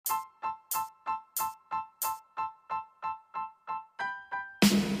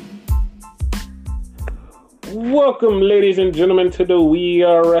Welcome, ladies and gentlemen, to the We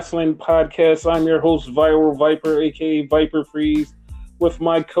Are Wrestling podcast. I'm your host, Viral Viper, aka Viper Freeze, with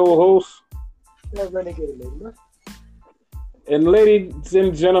my co-host. And ladies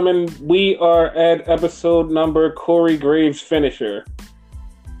and gentlemen, we are at episode number Corey Graves' finisher.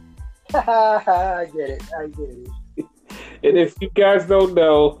 I get it. And if you guys don't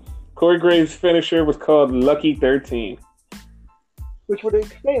know, Corey Graves' finisher was called Lucky 13. Which would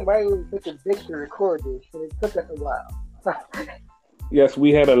explain why it was such a bitch to record this, and it took us a while. Yes,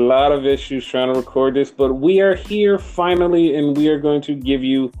 we had a lot of issues trying to record this, but we are here finally, and we are going to give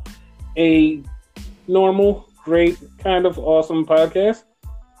you a normal, great, kind of awesome podcast.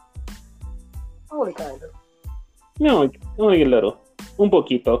 Only kind of. No, only a little. Un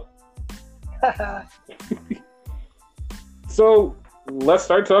poquito. So, let's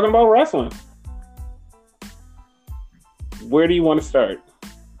start talking about wrestling. Where do you want to start?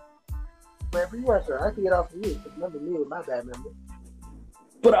 Wherever you want to start. I can get off of you. Remember me with my bad memory.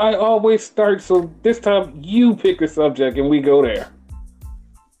 But I always start, so this time you pick the subject and we go there.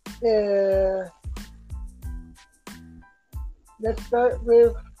 Yeah. Let's start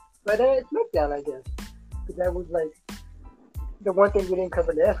with Friday Night SmackDown, I guess. Because that was like the one thing we didn't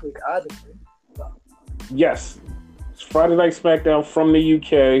cover last week, obviously. So. Yes. Friday Night SmackDown from the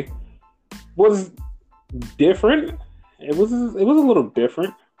UK was different. It was a little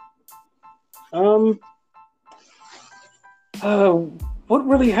different. What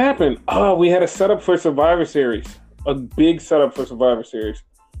really happened? Oh, we had a setup for Survivor Series. A big setup for Survivor Series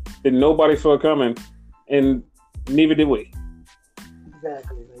that nobody saw coming, and neither did we.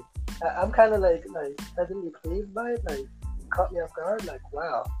 Exactly. Like, I'm kind of like pleasantly pleased by it. Like, caught me off guard. Like,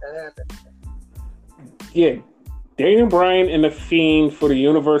 wow, that happened. Yeah, Daniel Bryan and The Fiend for the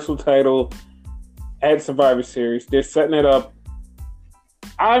Universal title at Survivor Series. They're setting it up.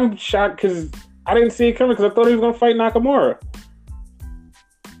 I'm shocked because I didn't see it coming because I thought he was going to fight Nakamura.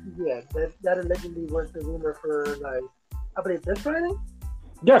 Yeah, that allegedly was the rumor for, like, I believe this Friday?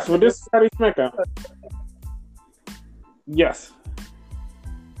 Yes, for this Friday SmackDown. Yes.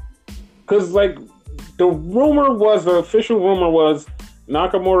 Because, like, the official rumor was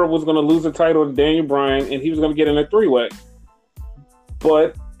Nakamura was going to lose the title to Daniel Bryan and he was going to get in a three-way.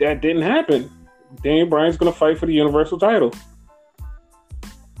 But that didn't happen. Daniel Bryan's going to fight for the Universal title.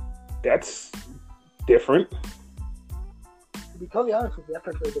 That's different. To be totally honest with you, I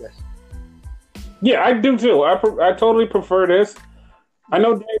prefer this. Yeah, I do too. I totally prefer this. I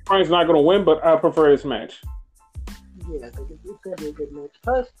know Daniel Bryan's not going to win, but I prefer this match. Yeah, I think it's going to be a good match.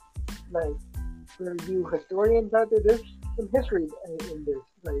 Plus, like, for you historians out there, there's some history in this.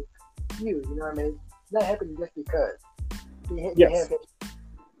 Like, you know what I mean? It's not happening just because. Yes.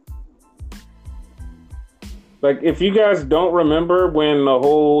 Like, if you guys don't remember when the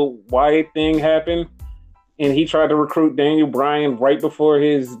whole Wyatt thing happened and he tried to recruit Daniel Bryan right before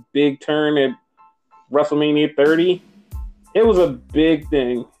his big turn at WrestleMania 30, it was a big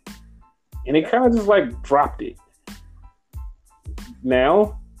thing. And it kind of just, like, dropped it.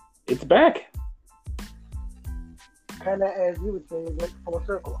 Now, it's back. Kind of, as you would say, it went full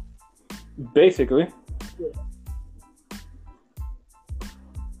circle. Basically. Yeah.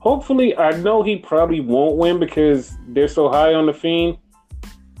 Hopefully, I know he probably won't win because they're so high on The Fiend.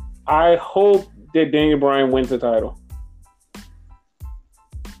 I hope that Daniel Bryan wins the title.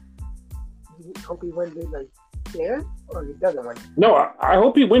 You hope he wins it, like, there? Or he doesn't win it? No, I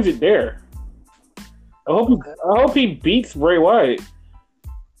hope he wins it there. I hope he beats Bray Wyatt.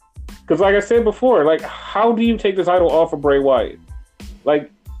 Because like I said before, like, how do you take the title off of Bray Wyatt?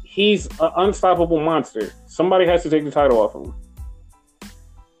 Like, he's an unstoppable monster. Somebody has to take the title off of him.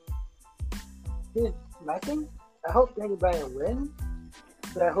 Here's my thing. I hope Daniel Bryan wins,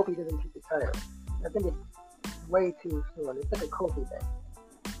 but I hope he doesn't keep the title. I think it's way too soon. It's like a Kofi thing,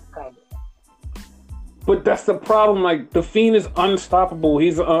 kind of. But that's the problem. Like, The Fiend is unstoppable.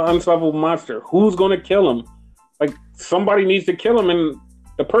 He's an unstoppable monster. Who's going to kill him? Like, somebody needs to kill him, and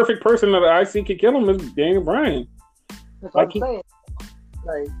the perfect person that I see could kill him is Daniel Bryan. That's what I'm saying.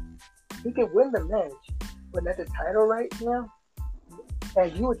 Like, he could win the match, but at the title right now,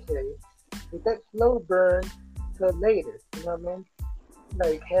 as you would say, with that slow burn till later, you know what I mean?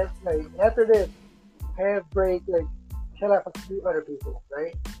 Like, after this, have Bray, like, kill off a few other people,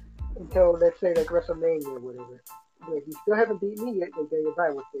 right? Until, let's say, like, WrestleMania or whatever. Like, you still haven't beat me yet, like Daniel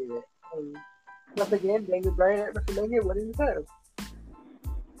Bryan would say that. And once again, Daniel Bryan at WrestleMania winning the title.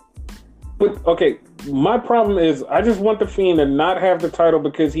 But, okay, my problem is I just want The Fiend to not have the title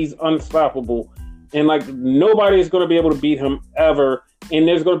because he's unstoppable. And, like, nobody's going to be able to beat him ever. And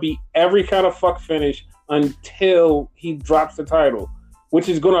there's going to be every kind of fuck finish until he drops the title, which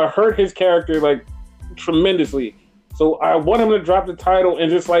is going to hurt his character. Like, tremendously. So I want him to drop the title and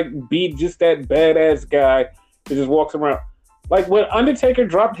just like be just that badass guy that just walks around. Like when Undertaker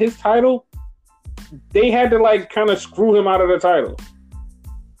dropped his title, they had to like kind of screw him out of the title.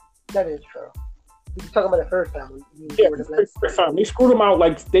 That is true. You're talking about the first time. Yeah, the first time. They screwed him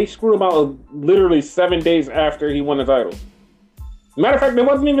out literally 7 days after he won the title. Matter of fact, it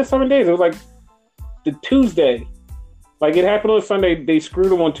wasn't even 7 days. It was like the Tuesday. Like it happened on Sunday. They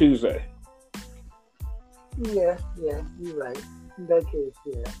screwed him on Tuesday. Yeah, you're right. In that case,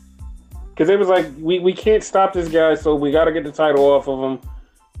 yeah. Because it was like, we can't stop this guy, so we got to get the title off of him.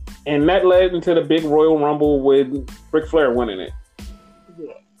 And that led into the big Royal Rumble with Ric Flair winning it.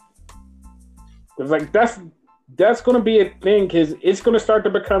 Yeah. It's like, that's going to be a thing, because it's going to start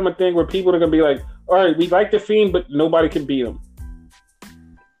to become a thing where people are going to be like, all right, we like The Fiend, but nobody can beat him.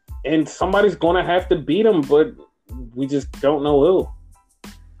 And somebody's going to have to beat him, but we just don't know who.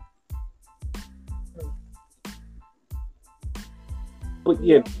 But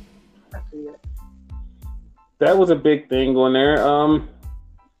yeah, that was a big thing on there.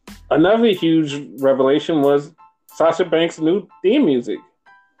 Another huge revelation was Sasha Banks' new theme music,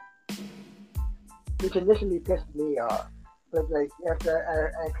 which initially pissed me off, but like after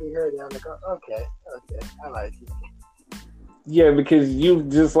I actually heard it, I'm like, oh, okay, I like it. Yeah, because you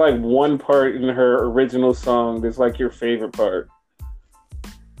just like one part in her original song that's like your favorite part.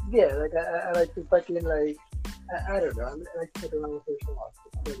 Yeah, like I like to fucking like. I don't know. I like to put around with her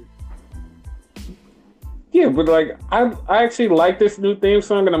songs. Yeah, but like I actually like this new theme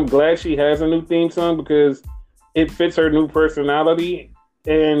song, and I'm glad she has a new theme song because it fits her new personality,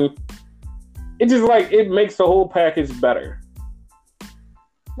 and it just like it makes the whole package better.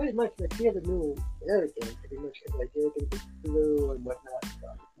 Pretty much, like she has a new everything. Pretty much, like everything's blue and whatnot. So.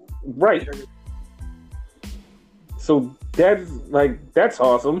 Right. So that's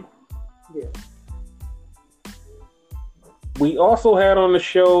awesome. Yeah. We also had on the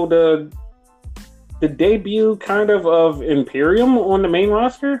show the debut kind of Imperium on the main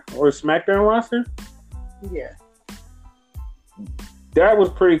roster or SmackDown roster. Yeah. That was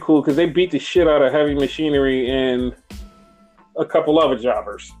pretty cool because they beat the shit out of Heavy Machinery and a couple other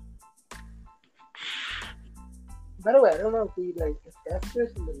jobbers. By the way, I don't know if we discussed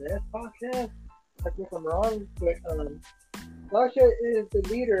this in the last podcast. I think I'm wrong, but Sasha is the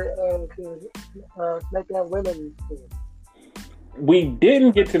leader of the SmackDown Women's team. We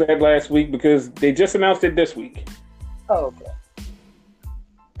didn't get to that last week because they just announced it this week. Oh, okay.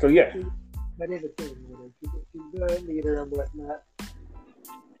 So, yeah. That is a thing. She's the leader and whatnot.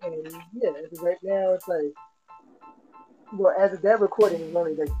 And, yeah, right now it's like, well, as of that recording, there's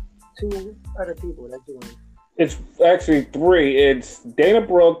only like 2 other people that joined. It's actually 3. It's Dana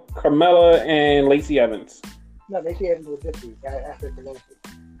Brooke, Carmella, and Lacey Evans. No, Lacey Evans was this week after Pelosi.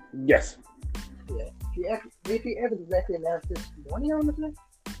 Yes. Yeah. Lacey Evans was actually announced this morning, I want to say?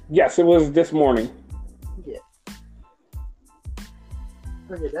 Yes, it was this morning. Yeah.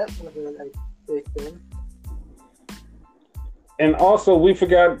 So yeah, that's one of the big things. And also, we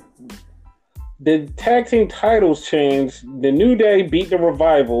forgot the tag team titles changed. The New Day beat the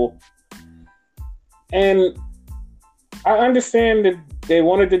Revival. And I understand that they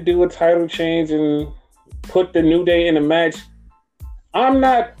wanted to do a title change and put the New Day in a match.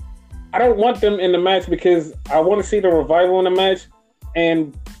 I don't want them in the match because I want to see the Revival in the match.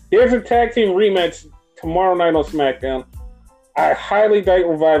 And there's a tag team rematch tomorrow night on SmackDown. I highly doubt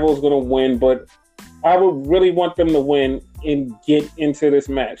Revival is going to win, but I would really want them to win and get into this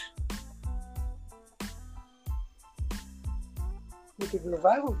match. Because the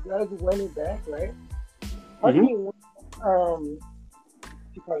Revival does win it back, right? How do you want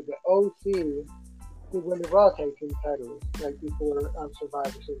the OC to win the Raw Tag Team titles like before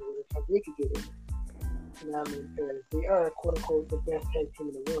Survivor Series, so they could get in? You know what I mean? Because they are quote unquote the best tag team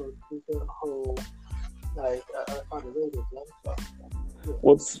in the world with the whole underrated thing. So, yeah.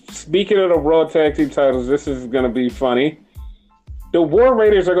 Well, speaking of the Raw Tag Team titles, this is going to be funny. The War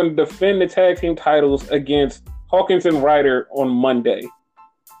Raiders are going to defend the tag team titles against Hawkins and Ryder on Monday.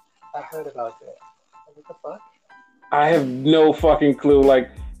 I heard about that. What the fuck? I have no fucking clue. Like,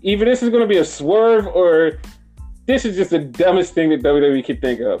 either this is going to be a swerve or this is just the dumbest thing that WWE could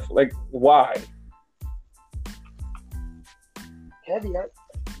think of. Like, why? Heavy up.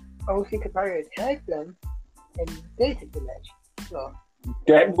 OC could probably attack them and they take the match. So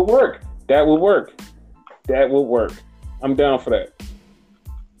that would work. That would work. I'm down for that.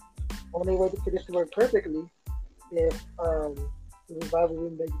 Only way for this to work perfectly if the Revival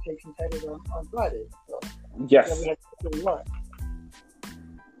win the tag team titles on Friday. So yes. Then we have to do what?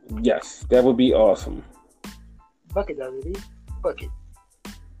 Yes, that would be awesome. Bucket, WWE. Bucket.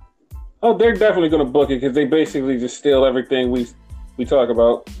 Oh, they're definitely going to book it because they basically just steal everything we talk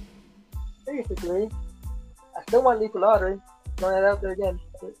about. Basically, I still want Lethal Lottery. Throwing it out there again.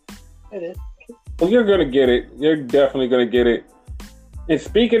 It is. Well, you're going to get it. You're definitely going to get it. And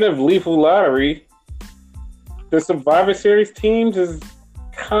speaking of Lethal Lottery, the Survivor Series teams is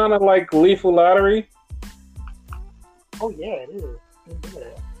kind of like Lethal Lottery. Oh yeah, it is. Yeah.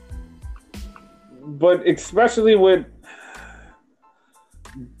 But especially with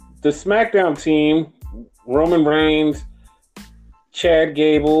the SmackDown team, Roman Reigns, Chad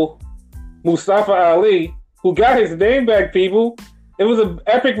Gable, Mustafa Ali, who got his name back, people. It was an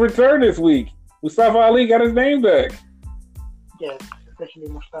epic return this week. Mustafa Ali got his name back. Yes, especially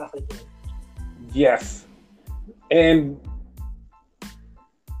Mustafa did. Yes. And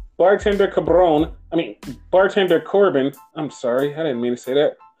Bartender Corbin, I'm sorry, I didn't mean to say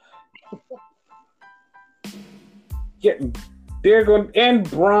that. Yeah, they're going, and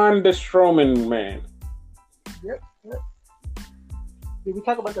Braun the Strowman man. Yep. Did we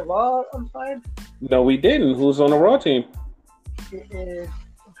talk about the Raw side? No, we didn't. Who's on the Raw team? It is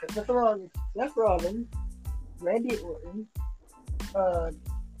Seth Rollins, Randy Orton,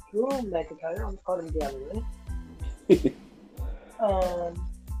 Drew McIntyre, I'm calling him Galloway,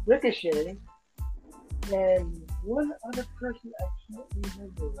 Ricochet, and one other person I can't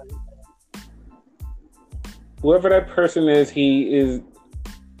remember right now. Whoever that person is, he is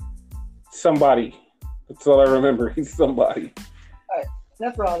somebody. That's all I remember. He's somebody. Alright,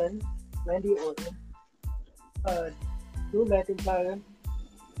 Seth Rollins, Randy Orton, Drew McIntyre,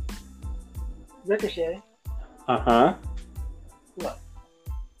 Ricochet. Uh-huh. What?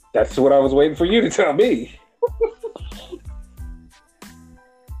 That's what I was waiting for you to tell me.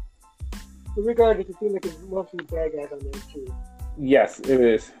 But regardless, it seems like it's mostly bad guys on there too. Yes, it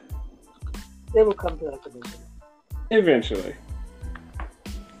is. They will come to that eventually. Eventually.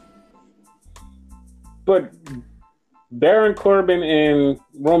 But Baron Corbin and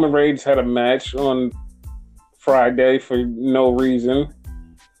Roman Reigns had a match on Friday for no reason,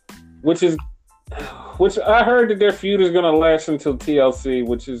 which I heard that their feud is going to last until TLC,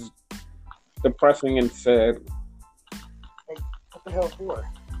 which is depressing and sad. Like, what the hell for?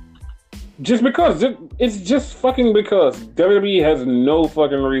 Just because. It's just fucking because. WWE has no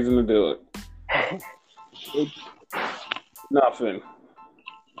fucking reason to do it. It's nothing.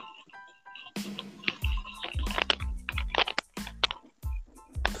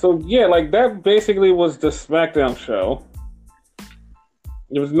 So yeah, like that basically was the SmackDown show.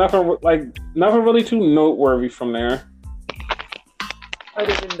 There was nothing really too noteworthy from there.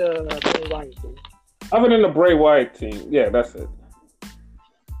 Other than the Bray Wyatt thing. Other than the Bray Wyatt team. Yeah, that's it.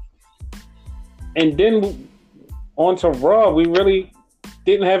 And then on to Raw, we really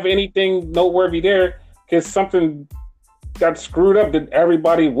didn't have anything noteworthy there because something got screwed up that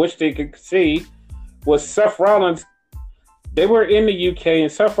everybody wished they could see was Seth Rollins. They were in the UK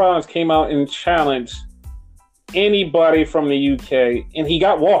and Seth Rollins came out and challenged anybody from the UK and he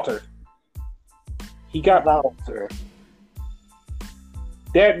got Walter.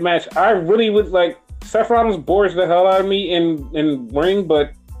 That match, I really would like. Seth Rollins bores the hell out of me in ring,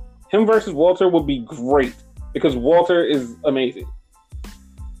 but him versus Walter would be great because Walter is amazing.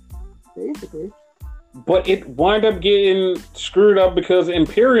 Basically. But it wound up getting screwed up because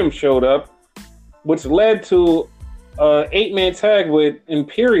Imperium showed up, which led to an 8-man tag with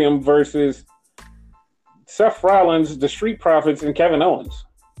Imperium versus Seth Rollins, the Street Profits, and Kevin Owens.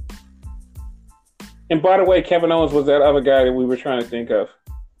 And by the way, Kevin Owens was that other guy that we were trying to think of.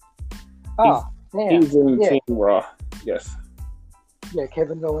 Oh, damn. He's in Team Raw. Yes. Yeah,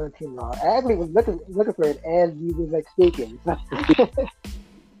 Kevin Owens and Team Raw. I actually was looking for it as you was like speaking.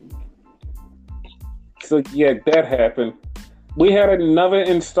 So yeah, that happened. We had another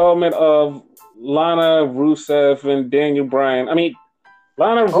installment of Lana Rusev and Daniel Bryan. I mean,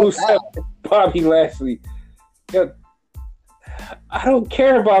 Lana Rusev and Bobby Lashley. Yeah, I don't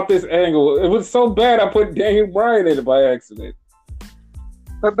care about this angle. It was so bad I put Daniel Bryan in it by accident.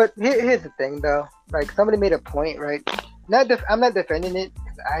 But here's the thing though. Like somebody made a point, right? I'm not defending it.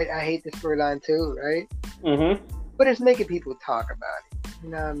 I hate this storyline too, right? Mm-hmm. But it's making people talk about it. You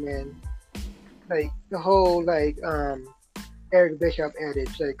know what I mean? Like the whole Eric Bischoff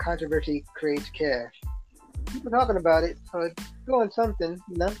adage, like controversy creates cash. People talking about it, so it's doing something,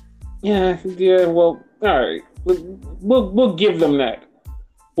 you know? Yeah. Well, all right. We'll give them that.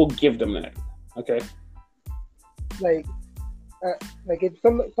 We'll give them that. Okay. Like it's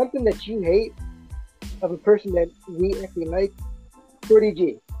something that you hate of a person that we actually like. Shorty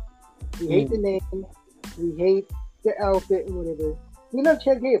G. We hate the name. We hate the outfit and whatever. We love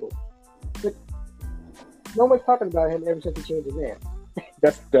Chad Gable, but no one's talking about him ever since he changed his name.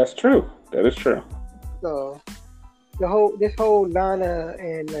 That's true. That is true. So this whole Lana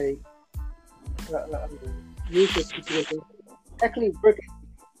and like Rufus situation actually working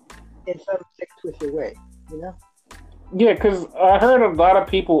in some sick twisted way, you know? Yeah, because I heard a lot of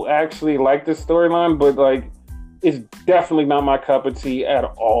people actually like this storyline, but like, it's definitely not my cup of tea at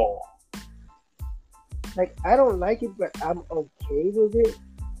all. Like I don't like it, but I'm okay with it.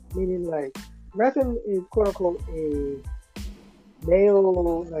 Meaning like wrestling is quote unquote a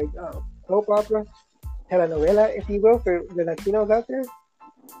male like soap opera, telenovela, if you will, for the Latinos out there.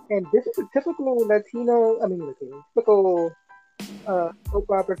 And this is a typical Latino, I mean Latino, typical soap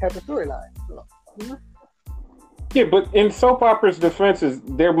opera type of storyline. So, you know? Yeah, but in soap operas' defenses,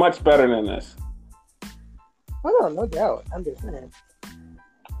 they're much better than this. Oh no, no doubt. I'm just saying.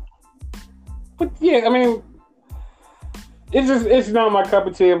 But yeah, I mean, it's not my cup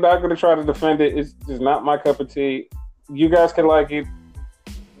of tea. I'm not going to try to defend it. It's just not my cup of tea. You guys can like it.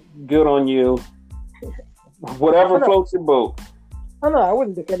 Good on you. Whatever floats your boat. Oh no, I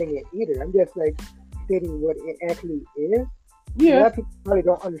wasn't defending it either. I'm just like stating what it actually is. Yeah. A lot of people probably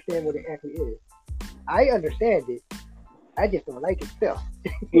don't understand what it actually is. I understand it. I just don't like it still.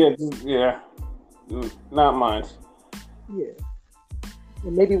 Yeah. Not mine. Yeah.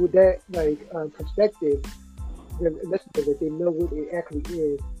 And maybe with that perspective, the listeners, if they know what it actually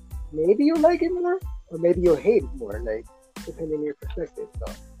is, maybe you'll like it more, or maybe you'll hate it more, like depending on your perspective.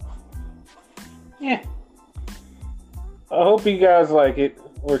 So. Yeah. I hope you guys like it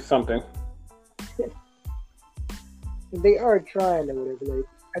or something. And they are trying or whatever. Like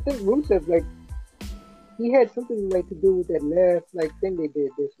I think Rusev, like he had something like to do with that last like thing they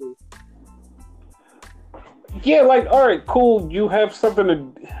did this week. Yeah, like all right, cool. You have something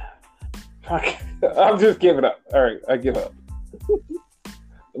to. I'll just give it up. All right, I give up. I'm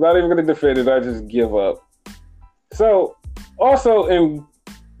not even going to defend it. I just give up. So, also in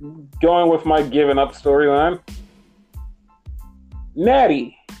going with my giving up storyline,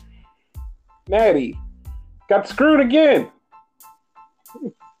 Natty got screwed again.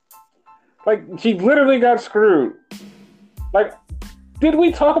 Like, she literally got screwed. Like, did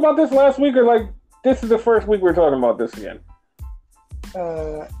we talk about this last week, or like this is the first week we're talking about this again?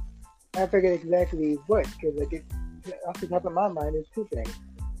 I forget exactly what, because like off the top of my mind, there's two things.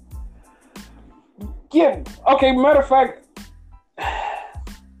 Yeah. Okay. Matter of fact,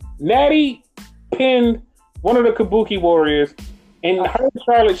 Natty pinned one of the Kabuki Warriors, and her and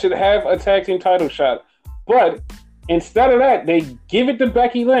Charlotte should have a tag team title shot. But instead of that, they give it to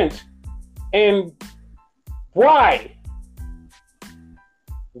Becky Lynch. And why?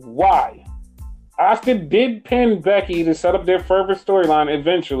 Why? Asuka did pin Becky to set up their further storyline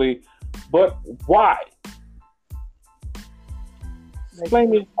eventually, but why?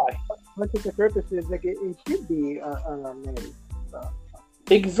 Explain me why. Much of the purpose is like it should be Natty. So.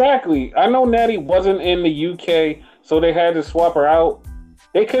 Exactly. I know Natty wasn't in the UK, so they had to swap her out.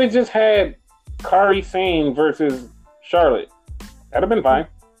 They could have just had Kairi Sane versus Charlotte. That'd have been fine.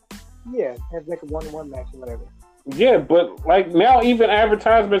 Yeah, have like a 1-on-1 match or whatever. Yeah, but like now even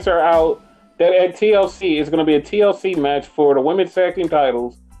advertisements are out that at TLC is going to be a TLC match for the women's tag team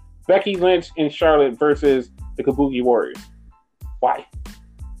titles, Becky Lynch and Charlotte versus the Kabuki Warriors. Why?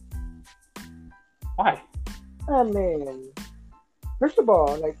 Why? Oh man. First of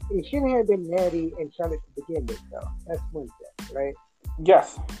all, like it shouldn't have been Natty and Charlotte to begin with, though. That's one thing, right?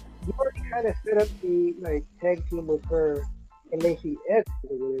 Yes. You already kind of set up the like tag team with her and Lacey Evans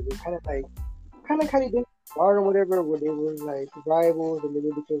or whatever, kind of did bar or whatever, where they were like rivals and then they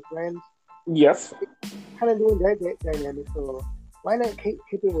became friends. Yes. Kind of doing that dynamic. So why not keep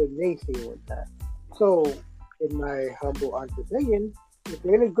it with Lacey one time? So, in my humble honest opinion, if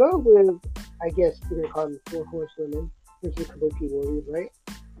they're gonna go with, I guess we're gonna call them 4 horsewomen versus Kabuki Warriors, right?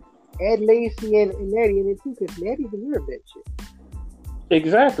 Add Lacey and Natty in it too, because Natty deserved that shit.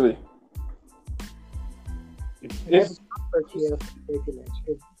 Exactly. It's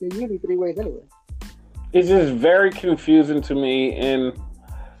they're usually 3 ways anyway. It's just very confusing to me, and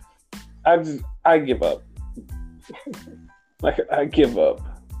I give up. Like I give up.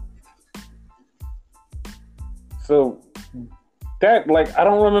 So that I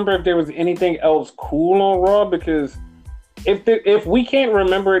don't remember if there was anything else cool on Raw, because if we can't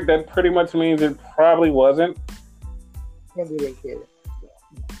remember it, that pretty much means it probably wasn't. And we didn't care.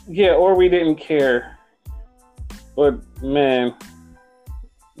 Yeah, or we didn't care. But man,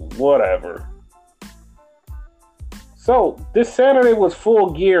 whatever. So this Saturday was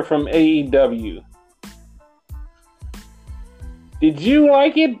Full Gear from AEW. Did you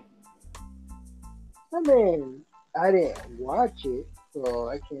like it? I mean, I didn't watch it, so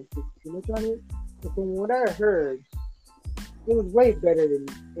I can't speak too much on it. But from what I heard, it it was way better than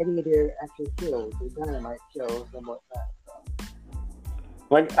any of their actual shows, the Dynamite shows and whatnot. So.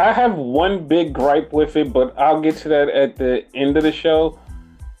 Like, I have one big gripe with it, but I'll get to that at the end of the show.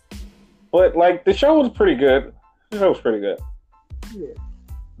 But, like, the show was pretty good. Yeah.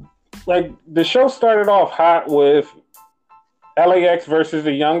 Like, the show started off hot with LAX versus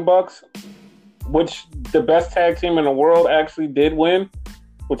the Young Bucks, which the best tag team in the world actually did win,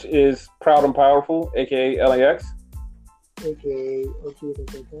 which is Proud and Powerful, a.k.a. LAX. A.k.a. Ortiz and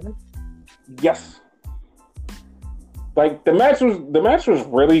Santana? Yes. Like, the match was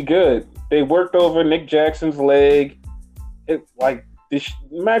really good. They worked over Nick Jackson's leg. The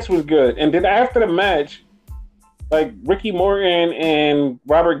match was good. And then after the match, like, Ricky Morton and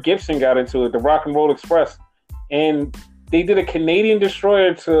Robert Gibson got into it, the Rock and Roll Express. And they did a Canadian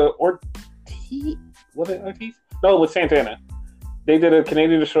Destroyer to Ortiz. Was it Ortiz? No, it was Santana. They did a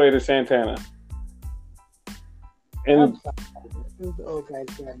Canadian Destroyer to Santana. And those old guys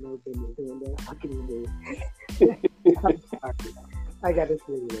got no business doing that. I can do it. I'm sorry. I gotta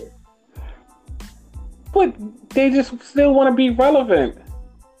say it. But they just still want to be relevant.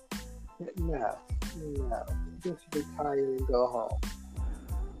 No. Just retire and go home.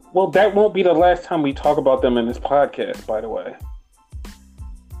 Well, that won't be the last time we talk about them in this podcast, by the way.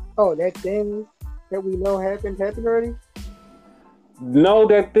 Oh, that thing that we know happened already? No,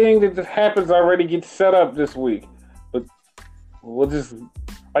 that thing that just happens already gets set up this week. But we'll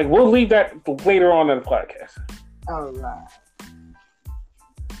leave that later on in the podcast. All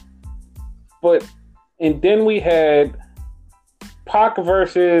right. And then we had Pac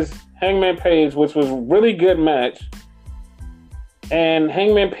versus Hangman Page, which was a really good match. And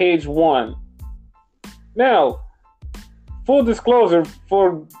Hangman Page won. Now, full disclosure,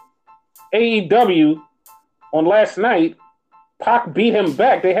 for AEW on last night, Pac beat him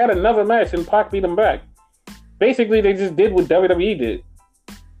back. They had another match and Pac beat him back. Basically, they just did what WWE did.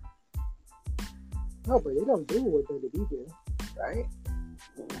 No, but they don't do what WWE did, right?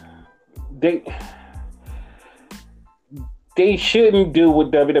 They shouldn't do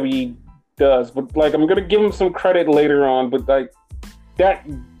what WWE does, but like, I'm gonna give them some credit later on. But like,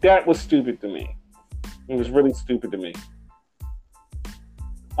 that was stupid to me. It was really stupid to me.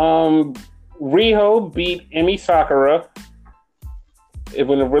 Riho beat Emi Sakura. It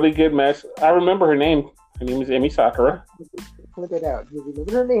was a really good match. I remember her name. Her name is Emi Sakura. Flip it out. You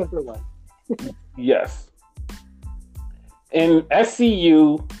remember her name for one. Yes. And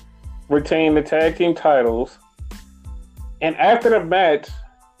SCU retained the tag team titles. And after the match,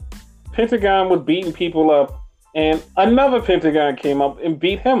 Pentagon was beating people up, and another Pentagon came up and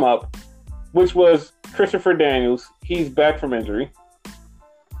beat him up, which was Christopher Daniels. He's back from injury.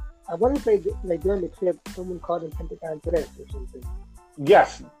 I wonder if they during the clip, someone called him Pentagon Press or something.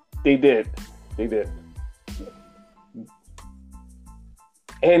 Yes, they did.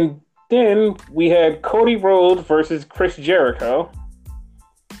 And then we had Cody Rhodes versus Chris Jericho,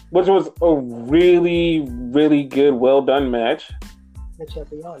 which was a really, really good, well done match.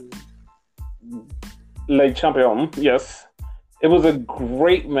 Le Champion, yes. It was a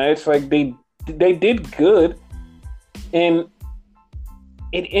great match. Like, they did good. And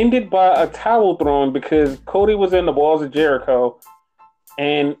it ended by a towel throwing because Cody was in the walls of Jericho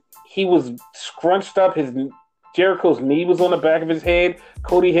and he was scrunched up. Jericho's knee was on the back of his head.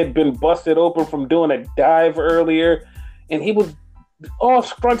 Cody had been busted open from doing a dive earlier, and he was all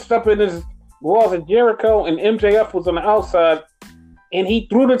scrunched up in his walls of Jericho, and MJF was on the outside, and he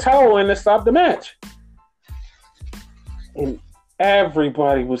threw the towel in to stop the match. And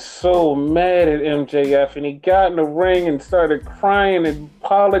everybody was so mad at MJF, and he got in the ring and started crying and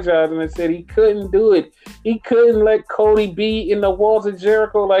apologizing and said he couldn't do it. He couldn't let Cody be in the walls of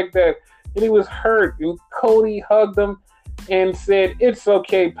Jericho like that. And he was hurt, and Cody hugged him and said, "It's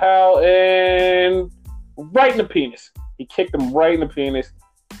okay, pal," and right in the penis. He kicked him right in the penis,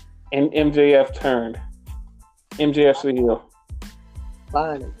 and MJF turned. MJF's the heel.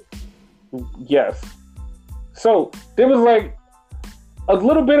 Fine. Yes. So there was like a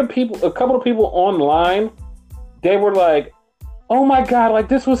couple of people online. They were like, "Oh my God, like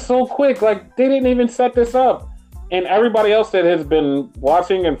this was so quick. Like they didn't even set this up." And everybody else that has been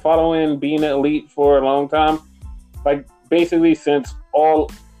watching and following Being Elite for a long time, like basically since All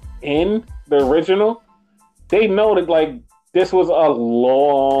In, the original, they know that like this was a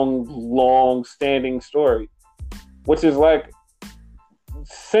long standing story, which is like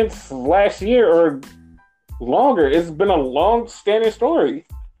since last year or longer. It's been a long standing story.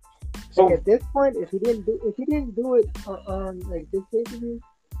 So like at this point, if he didn't do it on like this pay-per-view,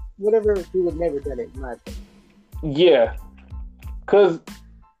 whatever, he would never done it. In my opinion. Yeah, because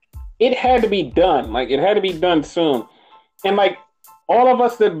it had to be done. Like, it had to be done soon. And like all of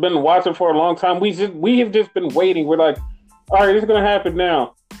us that have been watching for a long time, we have just been waiting. We're like, all right, it's gonna happen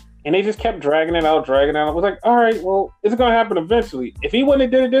now. And they just kept dragging it out, dragging it out. I was like, all right, well, it's gonna happen eventually. If he wouldn't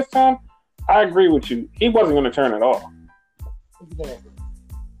have did it this time, I agree with you. He wasn't gonna turn at all. Exactly.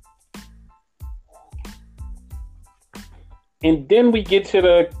 And then we get to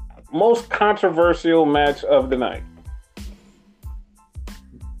the most controversial match of the night.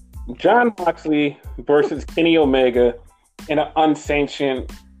 Jon Moxley versus Kenny Omega in an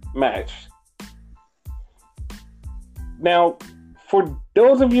unsanctioned match. Now, for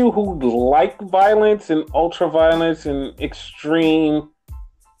those of you who like violence and ultra violence and extreme,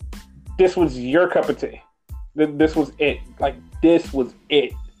 this was your cup of tea. This was it. Like, this was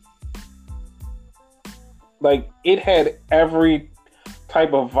it. Like, it had every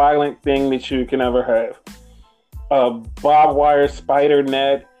type of violent thing that you can ever have. A barbed wire spider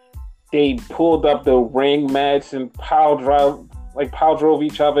net. They pulled up the ring mats and pile drove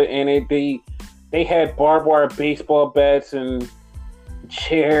each other in it. They had barbed wire baseball bats and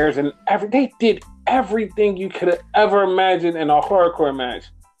chairs and they did everything you could have ever imagined in a hardcore match.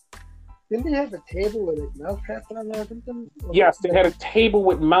 Didn't they have a table with like mouse traps on there or something? Yes, they had a table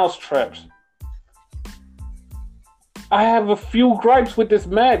with mouse traps. I have a few gripes with this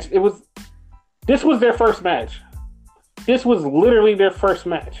match. This was their first match. This was literally their first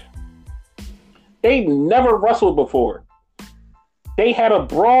match. They never wrestled before. They had a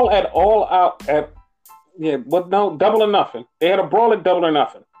brawl at All Out Double or Nothing. They had a brawl at Double or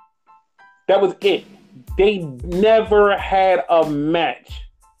Nothing. That was it. They never had a match.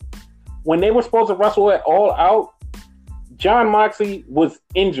 When they were supposed to wrestle at All Out, Jon Moxley was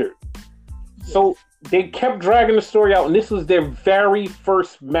injured. So they kept dragging the story out, and this was their very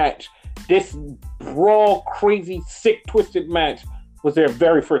first match. This brawl, crazy, sick, twisted match was their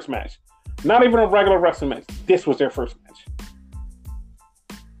very first match. Not even a regular wrestling match. This was their first match.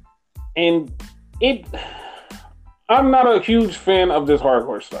 And I'm not a huge fan of this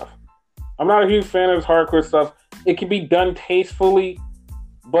hardcore stuff. It can be done tastefully,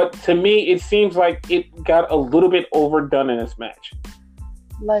 but to me, it seems like it got a little bit overdone in this match.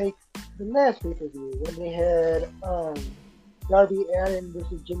 Like the last pay-per-view when they had Darby Allin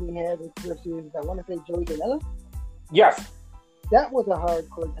versus Jimmy Havoc versus, I want to say, Joey Janela? Yes. That was a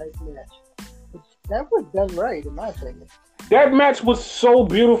hardcore type match. That was done right, in my opinion. That match was so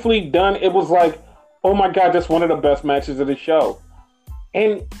beautifully done. It was like, oh my God, that's one of the best matches of the show.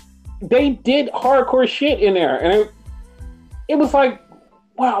 And they did hardcore shit in there. And it was like,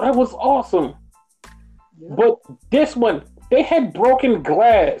 wow, that was awesome. Yeah. But this one, they had broken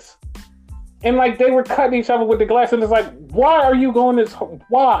glass. And like they were cutting each other with the glass. And it's like, why are you going this?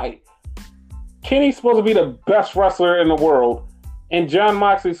 Why? Kenny's supposed to be the best wrestler in the world. And Jon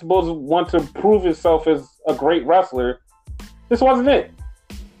Moxley's supposed to want to prove himself as a great wrestler. This wasn't it.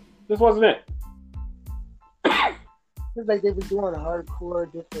 It's like they were doing hardcore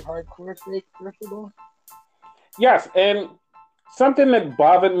just for hardcore sake, first of all. Yes, and something that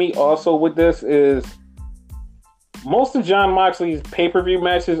bothered me also with this is most of Jon Moxley's pay-per-view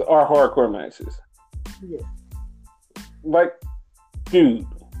matches are hardcore matches. Yeah. Like, dude,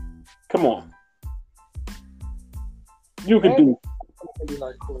 come on. You can do.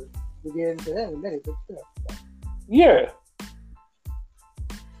 Hardcore. We get into that in a minute, but still. Yeah.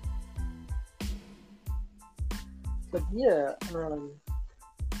 But yeah,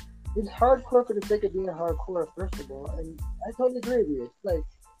 it's hardcore for the sake of being hardcore, first of all, and I totally agree with you. It's like,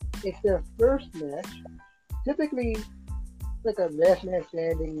 it's their first match. Typically, like a last man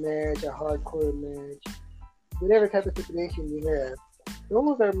standing match, a hardcore match, whatever type of stipulation you have,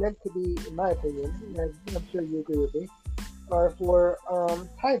 those are meant to be, in my opinion, and I'm sure you agree with me, are for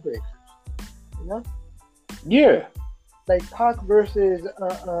tiebreakers, you know? Yeah. Like Pac versus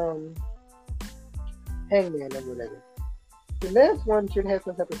Hangman or whatever. The last one should have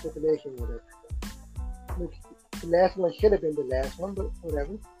some type of stipulation with it. Which the last one should have been the last one, but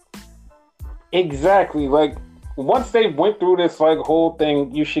whatever. Exactly. Like, once they went through this like whole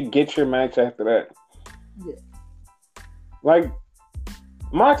thing, you should get your match after that. Yeah. Like,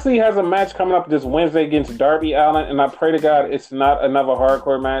 Moxley has a match coming up this Wednesday against Darby Allin, and I pray to God it's not another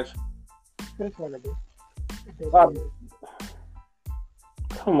hardcore match. It's gonna be.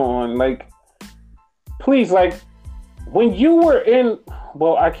 Come on, like, please, like, when you were in,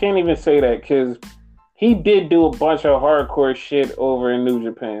 well, I can't even say that because he did do a bunch of hardcore shit over in New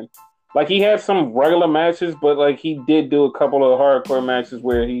Japan. Like, he had some regular matches, but like he did do a couple of hardcore matches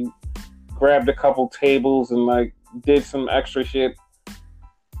where he grabbed a couple tables and like did some extra shit.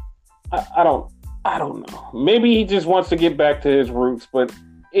 I don't know. Maybe he just wants to get back to his roots, but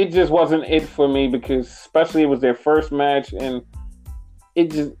it just wasn't it for me because especially it was their first match and it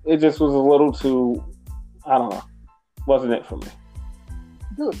just was a little too, I don't know, wasn't it for me.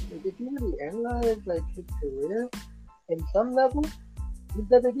 Dude, like, if you really analyze like his career, in some level, his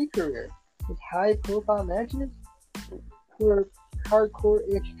WWE career, his high profile matches were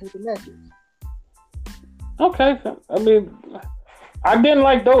hardcore-ish type of matches. Okay, I mean, I didn't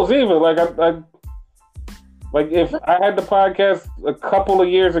like those either. Like like if I had the podcast a couple of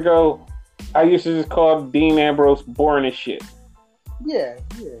years ago, I used to just call Dean Ambrose boring as shit. Yeah.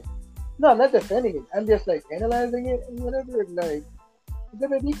 No, I'm not defending it. I'm just like analyzing it and whatever. Like the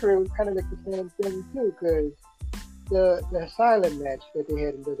WWE career was kind of like the same thing too, because the silent match that they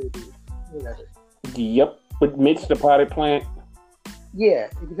had in WWE, whatever. Yep, with Mitch the Potted Plant. Yeah,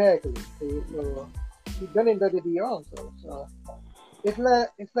 exactly. So, he's done in WWE also, so it's not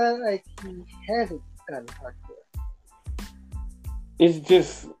like he hasn't done hardcore. It's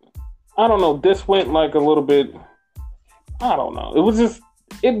just, I don't know. This went like a little bit. I don't know.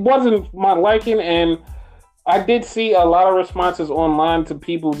 It wasn't my liking, and I did see a lot of responses online to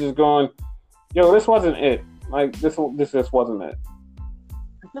people just going, "Yo, this wasn't it. Like this just wasn't it."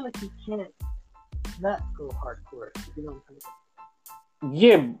 I feel like he can't not go hardcore. You know what I'm saying?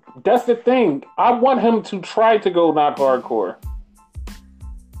 Yeah, that's the thing. I want him to try to go not hardcore.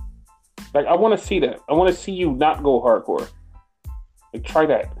 Like, I want to see that. I want to see you not go hardcore. Like, try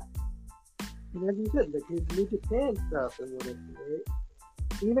that. And as you said, like his New Japan stuff and whatever, right?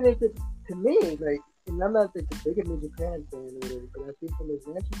 Even if it's, to me, like, and I'm not like the biggest New Japan fan or whatever, but I've seen some of his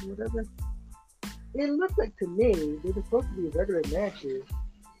matches or whatever. It looked like to me they were supposed to be regular matches,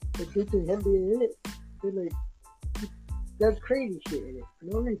 but due to him being in it, they're like, there's crazy shit in it for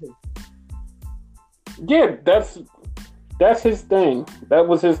no reason. Yeah, that's his thing. That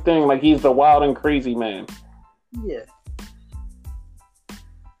was his thing. Like, he's the wild and crazy man. Yeah.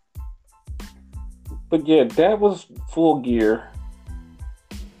 But yeah, that was Full Gear.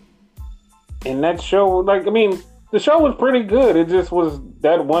 And that show, like, I mean, the show was pretty good. It just was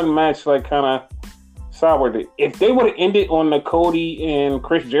that one match, like, kind of soured it. If they would have ended on the Cody and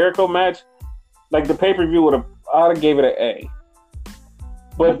Chris Jericho match, like, the pay-per-view would have, I'd have gave it an A.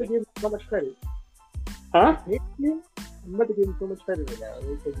 But I'm about to give him so much credit. Huh? I'm about to give him so much credit right now.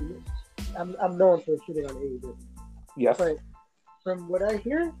 Because I'm known for shitting on AEW. Yes. But from what I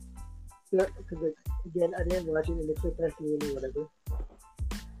hear, because like, again, I didn't watch it in the clip I seen or whatever.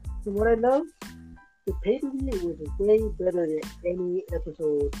 From what I know, the pay-per-view was way better than any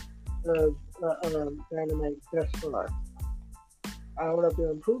episode of Dynamite thus far. I don't know if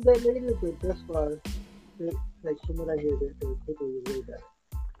they'll improve that later, but thus far, like from what I hear, the pay-per-view was way better.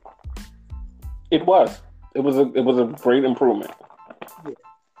 It was. It was a great improvement. Yeah.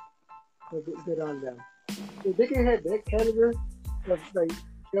 So good on them. If they can have that caliber of like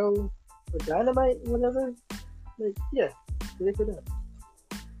show or Dynamite or whatever, like yeah, great for them.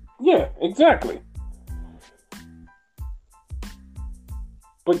 Yeah, exactly.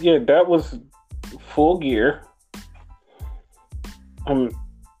 But yeah, that was Full Gear.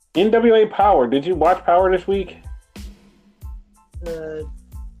 NWA Power. Did you watch Power this week? I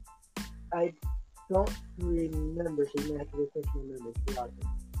don't remember, so you have to refresh my memory.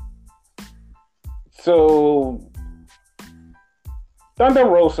 So, Thunder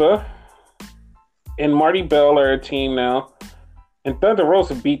Rosa and Marty Bell are a team now. And Thunder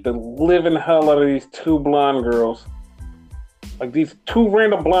Rosa beat the living hell out of these two blonde girls. Like, these two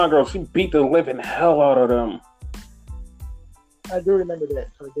random blonde girls, she beat the living hell out of them. I do remember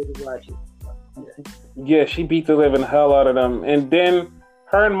that, so I did watch it. Yeah, she beat the living hell out of them. And then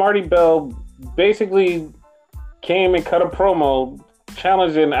her and Marty Bell basically came and cut a promo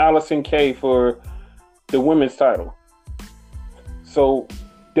challenging Allison Kay for the women's title. So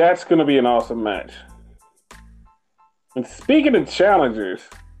that's going to be an awesome match. And speaking of challengers,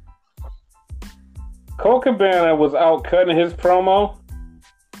 Colt Cabana was out cutting his promo,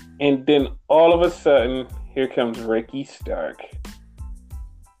 and then all of a sudden, here comes Ricky Stark.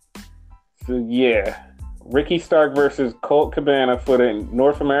 So yeah, Ricky Stark versus Colt Cabana for the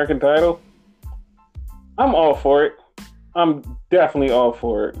North American title. I'm all for it. I'm definitely all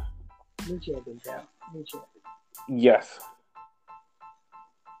for it. New champion, pal. New champion. Yes.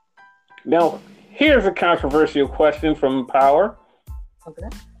 Now, here's a controversial question from Power. Okay.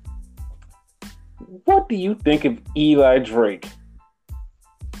 What do you think of Eli Drake?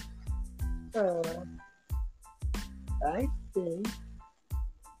 I think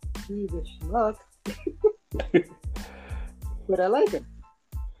he's a schmuck, but I like him.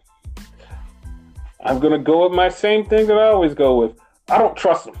 I'm going to go with my same thing that I always go with. I don't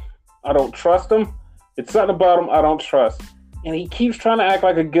trust him. It's something about him I don't trust. and he keeps trying to act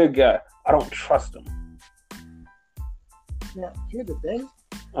like a good guy. I don't trust him. Now, here's the thing.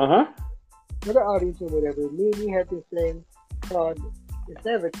 Uh-huh. For the audience or whatever, me and you had this thing called the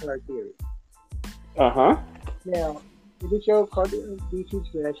Savitar Theory. Uh-huh. Now, in the show called DC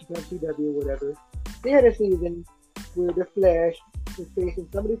Flash, it's on CW or whatever, they had a season where the Flash was facing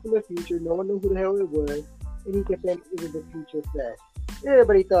somebody from the future, no one knew who the hell it was, and he kept saying it was the future Flash.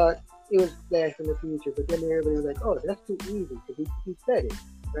 Everybody thought it was Flash from the future, but then everybody was like, oh, that's too easy, because he said it,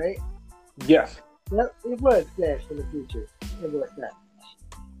 right? Yes. Well, it was Flash from the future, and whatnot.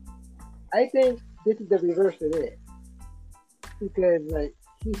 I think this is the reverse of it. Because, like,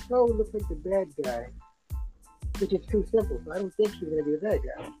 he so looks like the bad guy, which is too simple. So I don't think he's going to be the bad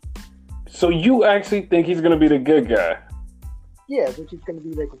guy. So you actually think he's going to be the good guy? Yeah, which is going to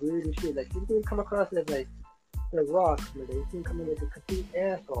be, like, weird as shit. Like, he's going to come across as, like, the Rock. Like, he's going to come in like a complete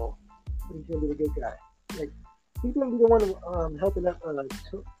asshole, but he's going to be the good guy. Like, he's going to be the one helping up,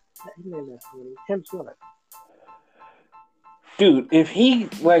 Tim Swann. Dude, if he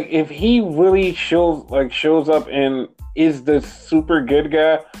really shows up and is the super good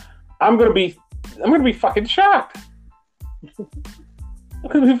guy, I'm gonna be fucking shocked. I'm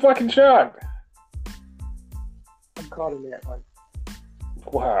gonna be fucking shocked. I'm calling that one.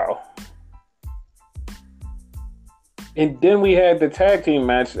 Wow. And then we had the tag team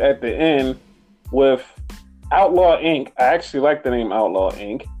match at the end with Outlaw Inc. I actually like the name Outlaw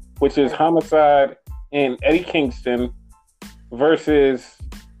Inc., which is Homicide and Eddie Kingston versus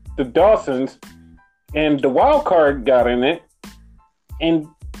the Dawsons, and the wild card got in it, and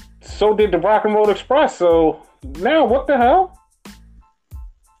so did the Rock and Roll Express. So now, what the hell?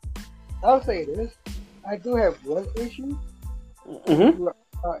 I'll say this: I do have one issue. Mm-hmm.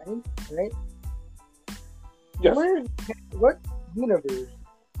 Right? Yes. What universe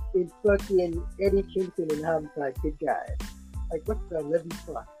is fucking Eddie Kingston and Homicide good guys? Like, what's the 11th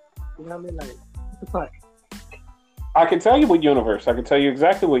fuck? You know what I mean? Like, what the fuck? I can tell you what universe. I can tell you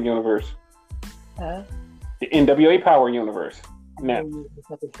exactly what universe. Huh? The NWA Power universe. Now. You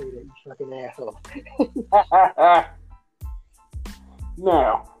fucking say that, you fucking asshole.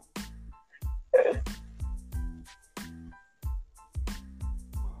 No.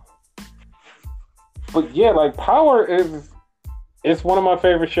 But yeah, like Power is one of my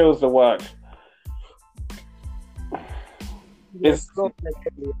favorite shows to watch. It's so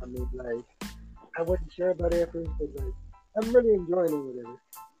heavily on me, like I wasn't sure about it at first, but like I'm really enjoying it, whatever.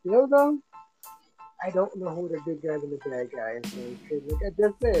 You know though, I don't know who the good guys and the bad guys are. Because like I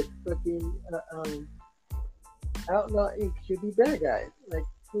just said, fucking Outlaw Inc. should be bad guys. Like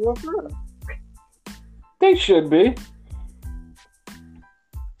for real. They should be.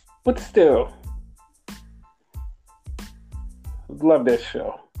 But still. Love this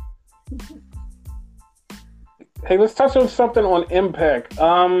show. Hey, let's touch on something on Impact.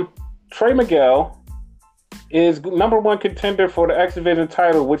 Trey Miguel is #1 contender for the X Division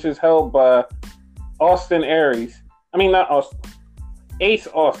title, which is held by Austin Aries. I mean, not Austin. Ace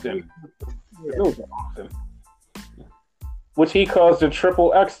Austin. Yeah. Austin. Which he calls the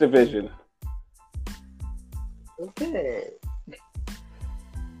Triple X Division. Okay.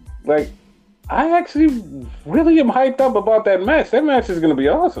 Like, I actually really am hyped up about that match. That match is going to be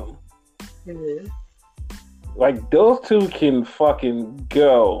awesome. Mm-hmm. Like, those two can fucking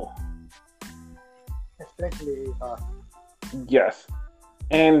go. Especially awesome. Yes.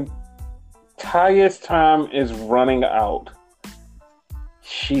 And Taya's time is running out.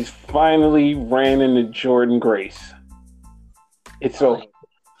 She's finally ran into Jordynne Grace. It's over.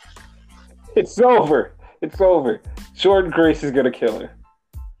 It's over. It's over. Jordynne Grace is going to kill her.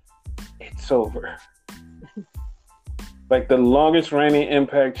 It's over. Like, the longest reigning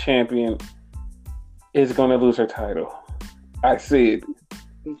Impact champion is going to lose her title. I see it.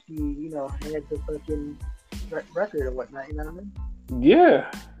 She, had the fucking record or whatnot, you know what I mean?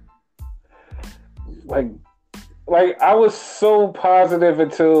 Yeah. Like I was so positive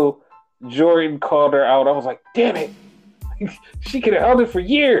until Jordynne called her out. I was like, damn it. She could have held it for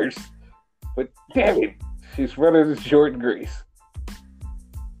years. But damn it. She's running to Jordynne Grace.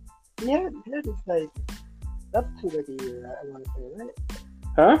 Yeah, that is like up to like a year, I want to say, right?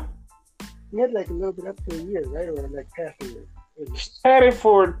 Huh? He had like a little bit up to a year, right? Or like past a year. She had it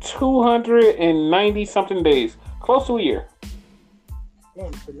for 290 something days. Close to a year.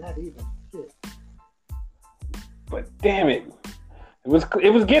 Damn, but not even. Shit. But damn it. It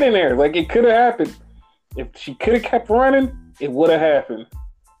was getting there. Like, it could have happened. If she could have kept running, it would have happened.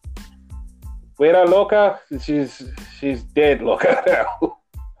 Fuera loca, she's dead loca now.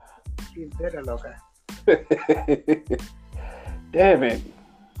 She's better loca. Damn it.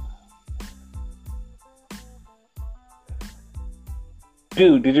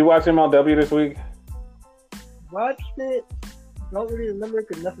 Dude, did you watch MLW this week? Watched it. Don't really remember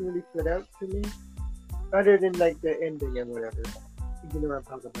because nothing really stood out to me, other than like the ending and whatever. You know what I'm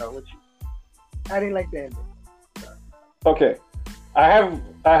talking about? Which I didn't like the ending. Okay, I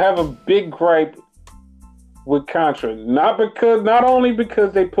have a big gripe with Contra. Not only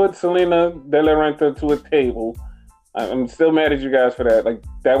because they put Selena De La Renta to a table. I'm still mad at you guys for that. Like,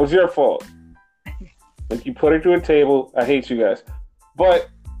 that was your fault. Like, you put her to a table. I hate you guys. But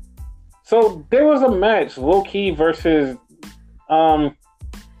so there was a match, Low Key versus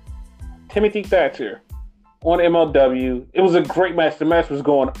Timothy Thatcher on MLW. It was a great match. The match was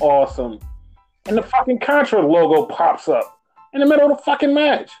going awesome. And the fucking Contra logo pops up in the middle of the fucking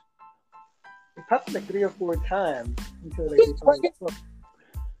match. It popped like 3 or 4 times until like they finally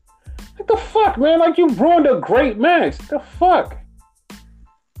What the fuck, man? Like, you ruined a great match. The fuck?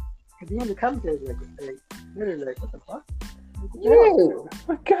 because even the commentators like they're like, what the fuck? Yeah.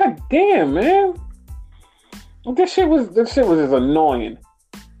 Like, god damn, man. This shit was just annoying.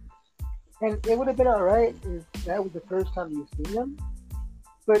 And it would have been alright if that was the first time you seen them,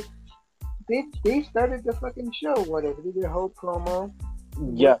 but they started the fucking show, whatever. They did a whole promo.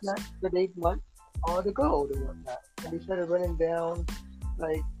 Yes. But they want all the gold and whatnot. And they started running down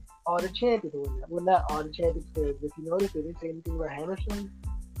like all the champions and whatnot. Well, not all the champions, because if you notice, they didn't say anything about Hammerstone.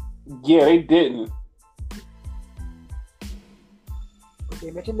 Yeah, they didn't. But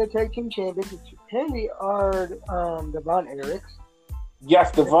they mentioned the tag team champions, which apparently are the Von Erichs.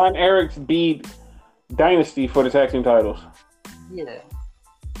 Yes, the Von Erichs beat Dynasty for the tag team titles. Yeah.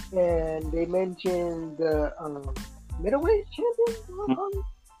 And they mentioned the middleweight champion?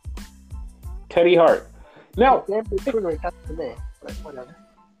 Teddy Hart. Now, but whatever.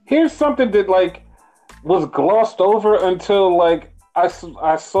 Here's something that like was glossed over until like I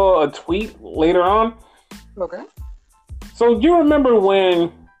saw a tweet later on. Okay. So you remember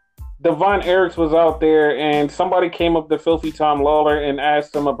when the Von Erichs was out there and somebody came up to Filthy Tom Lawler and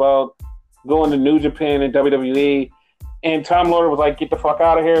asked him about going to New Japan and WWE, and Tom Lawler was like, "Get the fuck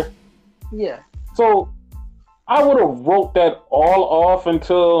out of here." Yeah. So I would have wrote that all off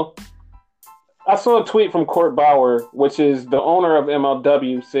until I saw a tweet from Court Bauer, which is the owner of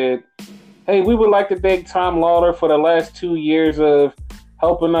MLW, said, "Hey, we would like to thank Tom Lawler for the last 2 years of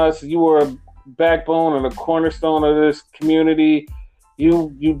helping us. You were a backbone and a cornerstone of this community.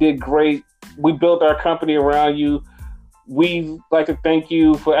 You did great. We built our company around you. We'd like to thank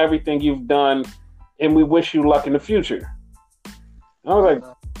you for everything you've done, and we wish you luck in the future." I was like,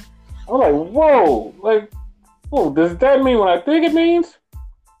 whoa, like, whoa, does that mean what I think it means?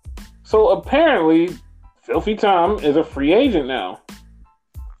 So apparently, Filthy Tom is a free agent now.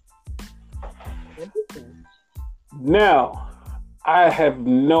 Now, I have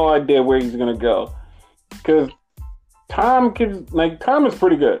no idea where he's gonna go, because Tom is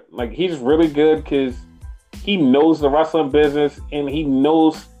pretty good. Like, he's really good because he knows the wrestling business and he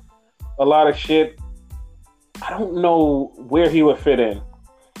knows a lot of shit. I don't know where he would fit in.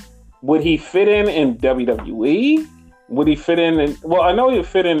 Would he fit in WWE? Would he fit in? Well, I know he would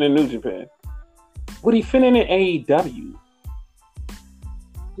fit in New Japan. Would he fit in AEW?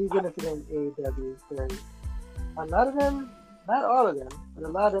 He's gonna fit in AEW because a lot of them, not all of them, but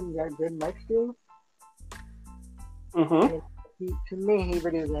a lot of them got good mic skills. Mm-hmm. To me, he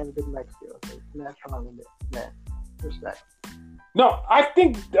really doesn't have good mic skills. So he's not strong in that respect. No, I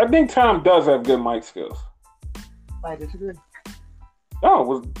think Tom does have good mic skills. I disagree.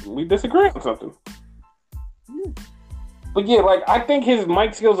 Oh, we disagree on something. Yeah. But yeah, like, I think his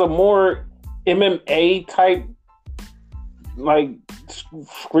mic skills are more MMA type, like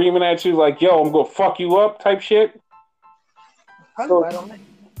screaming at you like, "Yo, I'm gonna fuck you up" type shit. Probably why I don't like it.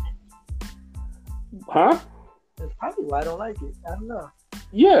 Huh? That's probably why I don't like it. I don't know.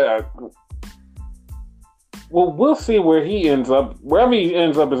 Yeah. Well, we'll see where he ends up. Wherever he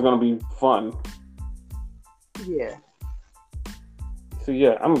ends up is gonna be fun. Yeah. So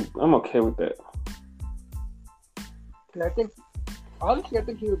yeah, I'm okay with that. And I think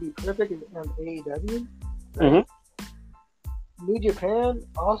he would be perfect in AEW. Mm-hmm. New Japan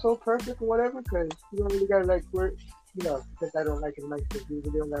also perfect or whatever, because you don't really gotta like work. You know, because I don't like his mic skills. You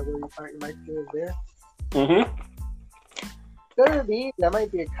really don't gotta worry about your mic skills there. Mm-hmm. Thirdly, that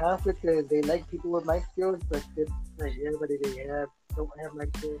might be a conflict because they like people with mic skills, but like everybody they have don't have mic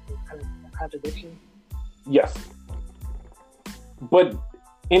skills. So it's kind of a contradiction. Yes. But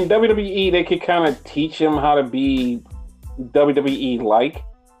in WWE, they could kind of teach him how to be WWE-like.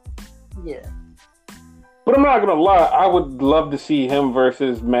 Yeah. But I'm not going to lie, I would love to see him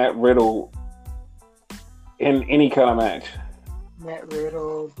versus Matt Riddle in any kind of match. Matt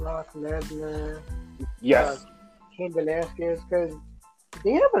Riddle, Brock Lesnar. Yes. Cain Velasquez, because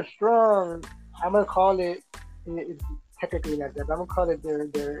they have a strong. I'm gonna call it. It's technically not that, but I'm gonna call it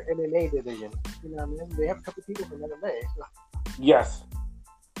their MMA division. You know what I mean? They have a couple people from MMA. So. Yes.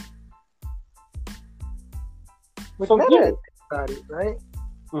 But So now yeah. that I think about it, right?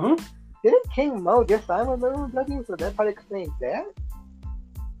 Mm-hmm. Didn't King Mo just sign with MLW? So that probably explains that.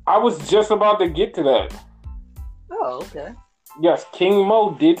 I was just about to get to that. Oh, okay. Yes, King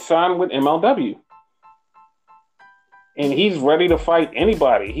Mo did sign with MLW. And he's ready to fight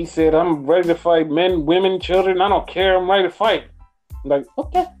anybody. He said, I'm ready to fight men, women, children. I don't care. I'm ready to fight. I'm like,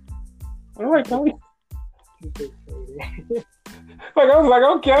 okay. All right, Tony. Like, I was like,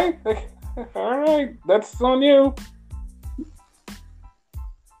 okay. All right. That's on you.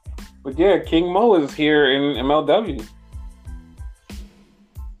 But yeah, King Mo is here in MLW.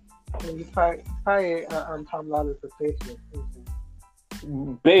 And he's probably Tom Lawler's replacement.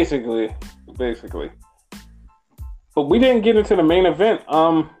 Basically. But we didn't get into the main event.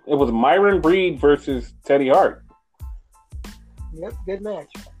 It was Myron Reed versus Teddy Hart. Yep, good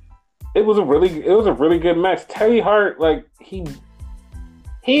match. It was a really good match. Teddy Hart, like he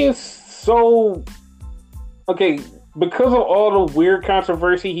is so okay because of all the weird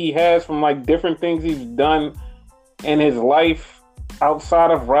controversy he has from like different things he's done in his life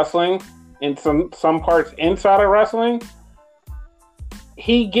outside of wrestling and some parts inside of wrestling.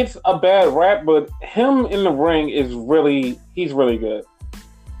 He gets a bad rap, but him in the ring he's really good.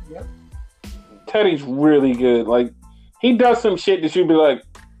 Yep. Teddy's really good. Like he does some shit that you'd be like,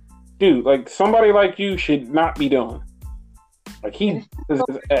 dude, like somebody like you should not be doing. Like he does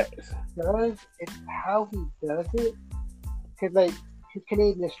his ass. It's how he does it. Cause like his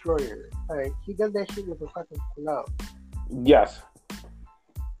Canadian Destroyer, like he does that shit with a fucking flow. Yes.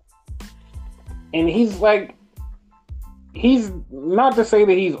 And he's not to say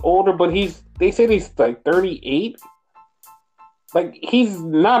that he's older, but they say he's like 38. Like he's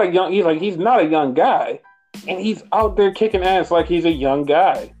not a young guy. And he's out there kicking ass like he's a young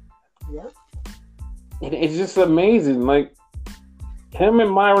guy. Yep. And it's just amazing. Like him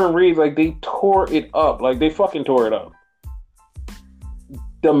and Myron Reed, like they tore it up. Like they fucking tore it up.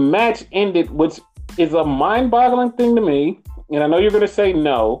 The match ended, which is a mind-boggling thing to me. And I know you're gonna say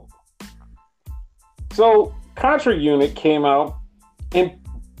no. So Contra Unit came out and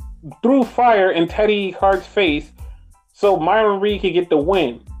threw fire in Teddy Hart's face so Myron Reed could get the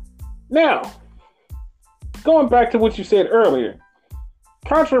win. Now, going back to what you said earlier,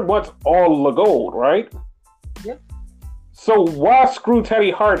 Contra wants all the gold, right? Yep. So why screw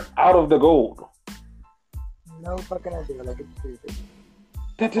Teddy Hart out of the gold? No fucking idea. Like it's stupid.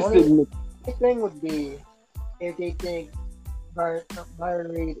 That just didn't. The thing would be if they think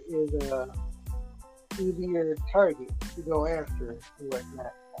Myron Reed is a easier target to go after and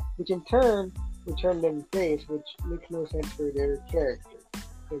whatnot, which in turn would turn them face, which makes no sense for their character.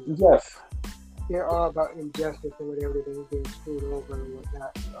 Yes. They're all about injustice and whatever, they're getting screwed over and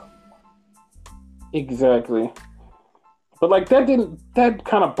whatnot. So. Exactly. But like that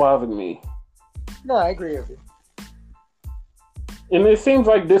kind of bothered me. No, I agree with you. And it seems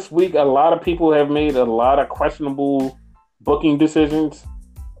like this week a lot of people have made a lot of questionable booking decisions.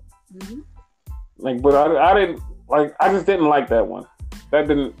 Mm-hmm. Like, but I didn't like. I just didn't like that one. That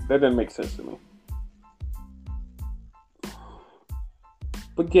didn't make sense to me.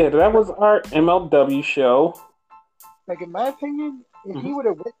 But yeah, that was our MLW show. Like in my opinion, if he would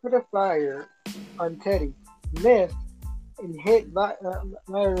have went for the fire on Teddy, missed, and hit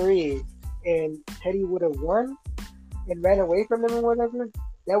Myron Reed, and Teddy would have won and ran away from him or whatever,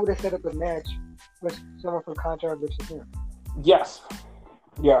 that would have set up a match with someone from Contra versus him. Yes.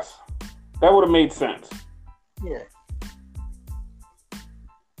 That would have made sense. Yeah.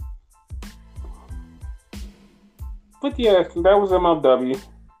 But yeah, that was MLW.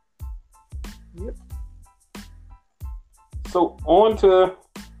 Yep. So on to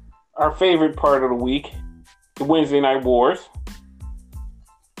our favorite part of the week, the Wednesday Night Wars.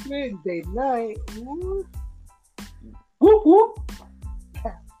 Wednesday Night Wars. Whoop whoop.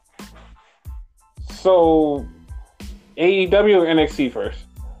 So AEW or NXT first?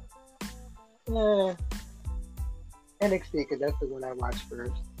 NXT, because that's the one I watched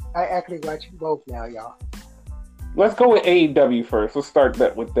first. I actually watch both now, y'all. Let's go with AEW first. Let's start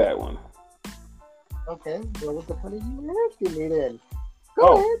with that one. Okay, what was the point of you asking me then?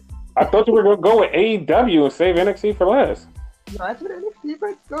 Go ahead. I thought you were going to go with AEW and save NXT for last. No, I said NXT,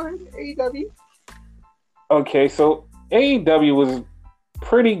 but go ahead, AEW. Okay, so AEW was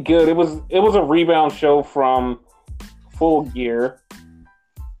pretty good. It was a rebound show from Full Gear.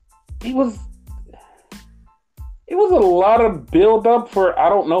 It was a lot of build up for I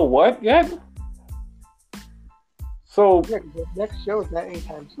don't know what yet. So Yeah, the next show is not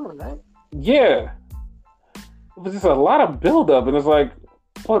anytime soon, right? yeah, it was just a lot of buildup, and it's like,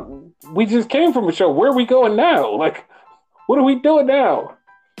 what? We just came from a show. Where are we going now? Like, what are we doing now?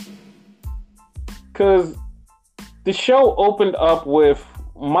 Because the show opened up with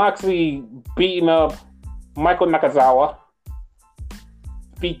Moxley beating up Michael Nakazawa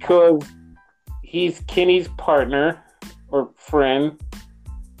because he's Kenny's partner or friend.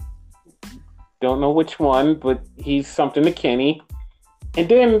 Don't know which one, but he's something to Kenny. And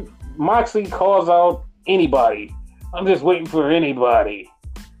then Moxley calls out anybody. I'm just waiting for anybody.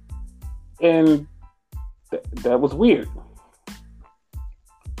 And that was weird.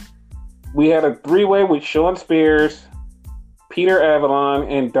 We had a three-way with Shawn Spears, Peter Avalon,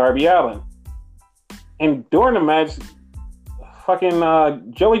 and Darby Allin. And during the match, fucking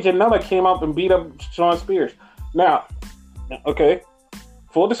Joey Janela came up and beat up Shawn Spears. Now, okay,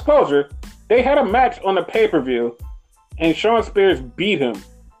 full disclosure, they had a match on the pay-per-view, and Shawn Spears beat him.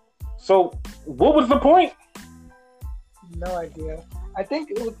 So, what was the point? No idea. I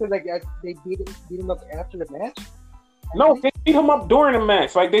think it was because like they beat him up after the match. No, they beat him up during the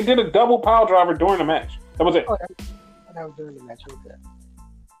match. Like, they did a double pile driver during the match. That was it. Oh, that was during the match. Okay.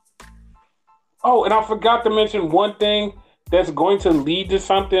 Oh, and I forgot to mention one thing that's going to lead to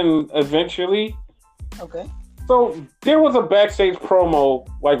something eventually. Okay. So there was a backstage promo,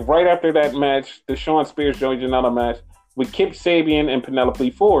 like right after that match, the Shawn Spears Joey Janela match, with Kip Sabian and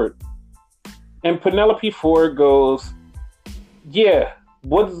Penelope Ford. And Penelope Ford goes, yeah,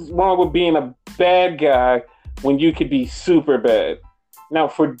 what's wrong with being a bad guy when you could be super bad? Now,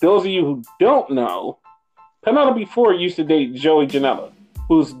 for those of you who don't know, Penelope Ford used to date Joey Janela,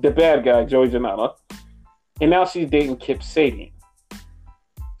 who's the bad guy, Joey Janela. And now she's dating Kip Sabian.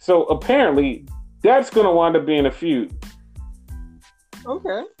 So apparently, that's going to wind up being a feud.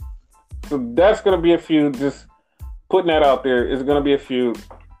 Okay. So that's going to be a feud. Just putting that out there. It's going to be a feud.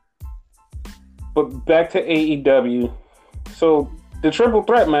 But back to AEW. So the triple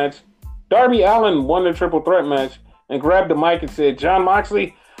threat match, Darby Allin won the triple threat match and grabbed the mic and said, Jon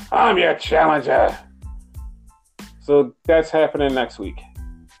Moxley, I'm your challenger. So that's happening next week.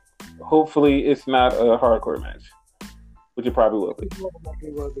 Hopefully it's not a hardcore match, which it probably will be.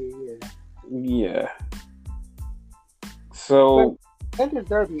 It will be, yeah. Yeah. So. But this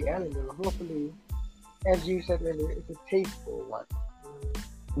Darby Allin, though, hopefully, as you said earlier, it's a tasteful one.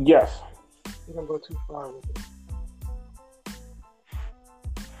 Yes. You don't go too far with it.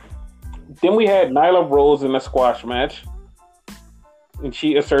 Then we had Nyla Rose in a squash match, and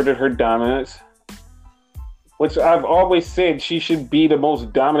she asserted her dominance, which I've always said she should be the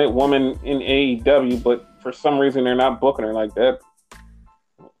most dominant woman in AEW, but for some reason they're not booking her like that.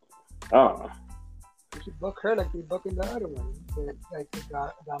 I don't know. You should book her like they booking the other one, like the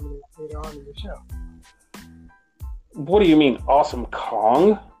dominant later on in the show. What do you mean, Awesome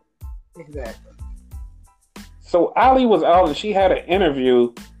Kong? Exactly. So Ali was out and she had an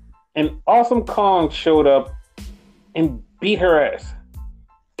interview, and Awesome Kong showed up and beat her ass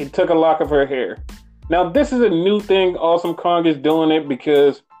and took a lock of her hair. Now, this is a new thing Awesome Kong is doing it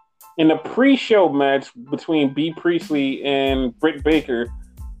because in the pre-show match between Bea Priestley and Britt Baker,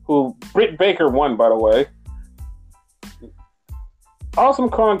 who Britt Baker won, by the way, Awesome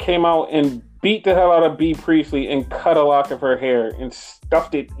Kong came out and beat the hell out of Bea Priestley and cut a lock of her hair and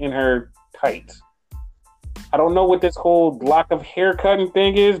stuffed it in her tights. I don't know what this whole lock of hair cutting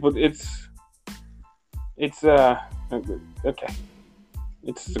thing is, but it's okay.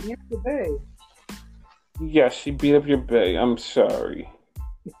 It's beat the bay. Yeah, she beat up your bae. I'm sorry.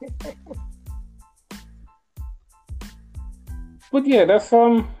 But yeah, that's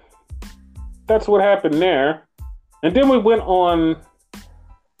what happened there. And then we went on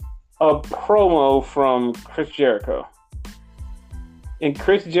a promo from Chris Jericho. And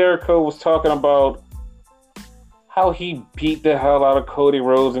Chris Jericho was talking about how he beat the hell out of Cody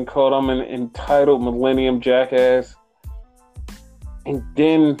Rhodes and called him an entitled millennium jackass. And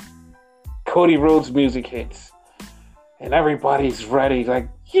then Cody Rhodes music hits. And everybody's ready. Like,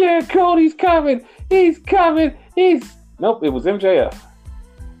 yeah, Cody's coming. He's coming. Nope, it was MJF.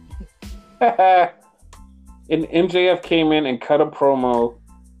 And MJF came in and cut a promo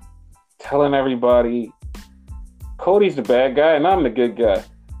telling everybody Cody's the bad guy and I'm the good guy.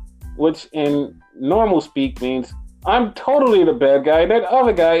 Which in normal speak means I'm totally the bad guy. That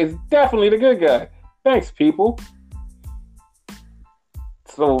other guy is definitely the good guy. Thanks, people.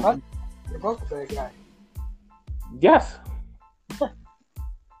 So, you're both the bad guy. Yes.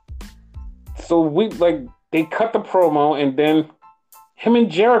 So they cut the promo and then him and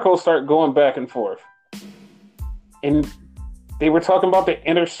Jericho start going back and forth. And they were talking about the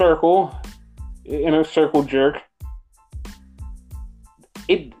inner circle jerk.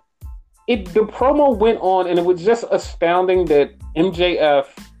 it the promo went on, and it was just astounding that MJF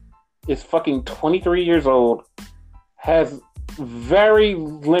is fucking 23 years old, has very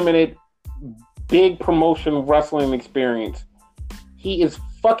limited big promotion wrestling experience. He is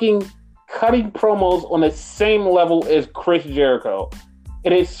fucking cutting promos on the same level as Chris Jericho.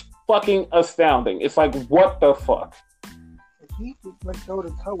 It is fucking astounding. It's like, what the fuck? He went toe to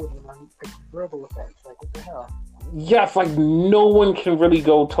toe with him on verbal offense. Like, what the hell? Yes, like no one can really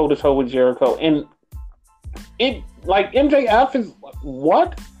go toe to toe with Jericho, and it like MJF is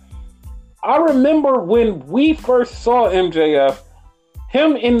what? I remember when we first saw MJF,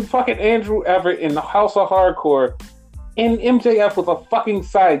 him and fucking Andrew Everett in the House of Hardcore, and MJF was a fucking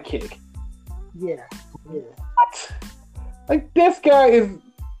sidekick. Yeah. What? Like this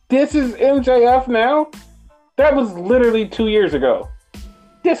is MJF now? That was literally 2 years ago.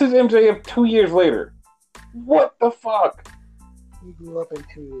 This is MJF 2 years later. What the fuck? He grew up in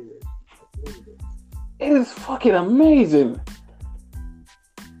 2 years. It is fucking amazing.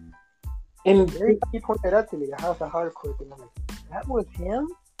 And he pointed that out to me, the House of Hardcore thing. I'm like, that was him?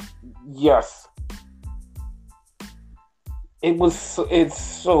 Yes. It's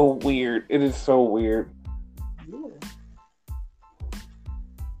so weird. It is so weird. Yeah.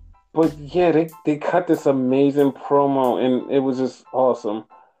 But yeah, they cut this amazing promo, and it was just awesome.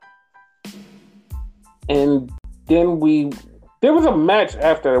 And then there was a match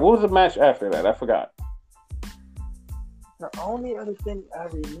after that. What was the match after that? I forgot. The only other thing I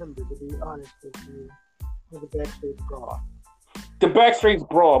remember, to be honest with you, was the backstage brawl. The backstage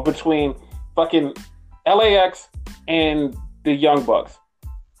brawl between fucking LAX and the Young Bucks.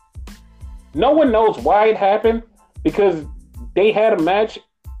 No one knows why it happened, because they had a match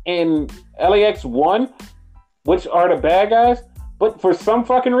and LAX won, which are the bad guys. But for some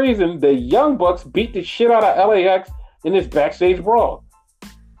fucking reason, the Young Bucks beat the shit out of LAX in this backstage brawl.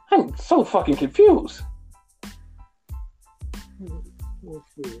 I'm so fucking confused.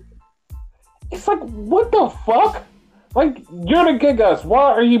 It's like, what the fuck? Like, you're the good guys.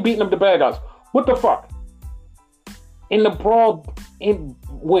 Why are you beating up the bad guys? What the fuck? And the brawl, it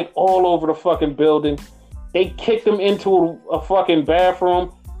went all over the fucking building. They kicked him into a fucking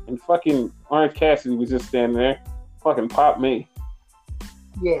bathroom, and fucking Orange Cassidy was just standing there. Fucking popped me.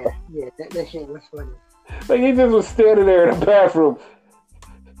 Yeah, that shit was funny. Like, he just was standing there in the bathroom.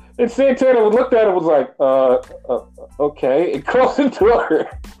 And Santana looked at him and was like, okay. And closed the door.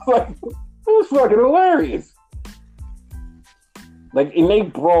 Like, it was fucking hilarious. Like, and they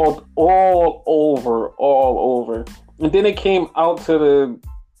brawled all over. And then they came out to the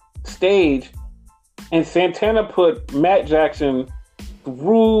stage, and Santana put Matt Jackson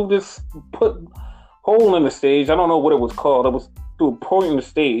through this, put hole in the stage. I don't know what it was called. It was through a point in the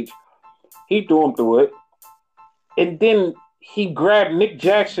stage. He threw him through it. And then he grabbed Nick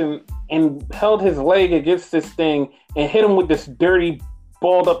Jackson and held his leg against this thing and hit him with this dirty,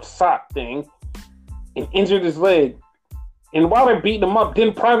 balled up sock thing and injured his leg. And while they're beating him up,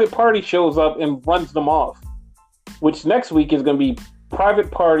 then Private Party shows up and runs them off. Which next week is going to be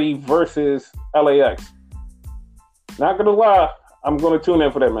Private Party versus LAX. Not going to lie, I'm going to tune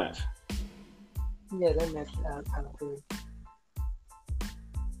in for that match. Yeah, that match kind of good.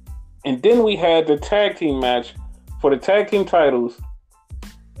 And then we had the tag team match for the tag team titles.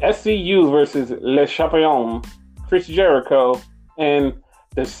 SCU versus Le Champion, Chris Jericho, and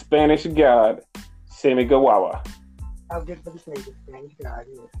the Spanish God, Sammy Guevara. I was just going to say the Spanish God,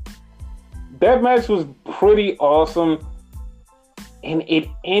 yeah. That match was pretty awesome, and it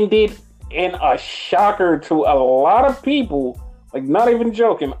ended in a shocker to a lot of people. Like, not even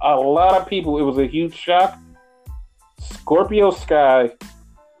joking, a lot of people. It was a huge shock. Scorpio Sky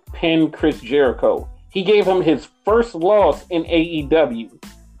pinned Chris Jericho. He gave him his first loss in AEW.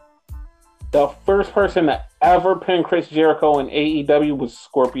 The first person to ever pin Chris Jericho in AEW was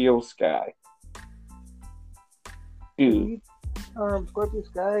Scorpio Sky. Dude. Scorpio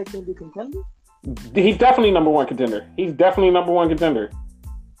Sky can be contender? He's definitely number one contender.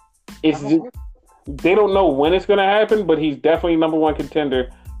 It's just, they don't know when it's going to happen, but he's definitely number one contender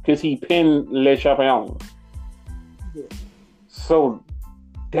because he pinned Le Champion. Yeah. So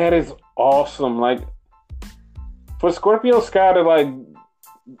that is awesome. Like, for Scorpio Sky to like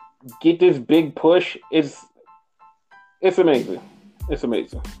get this big push, it's amazing. It's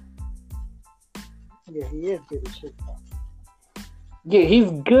amazing. Yeah, he is good as shit. Yeah, he's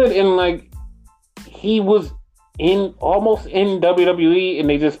good, and like he was almost in WWE, and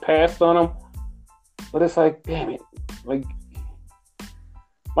they just passed on him. But it's like, damn it, like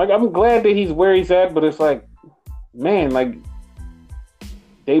I'm glad that he's where he's at, but it's like, man, like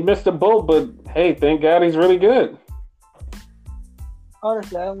they missed the boat. But hey, thank God he's really good.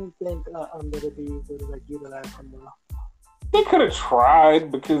 Honestly, I don't think WWE would have like utilized him well. They could have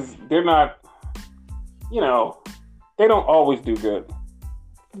tried because they're not, they don't always do good.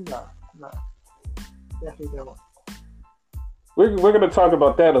 No, definitely don't. We're going to talk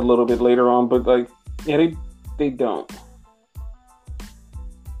about that a little bit later on, but they don't.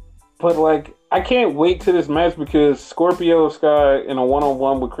 But I can't wait to this match because Scorpio Sky in a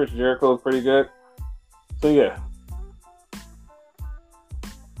one-on-one with Chris Jericho is pretty good. So yeah.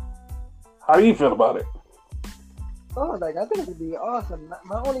 How do you feel about it? Oh, I think it would be awesome.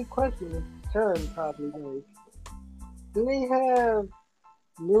 My only question is concern probably do they have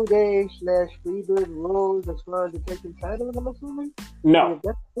New Day / Freebird roles as far as the taking titles, I'm assuming? No.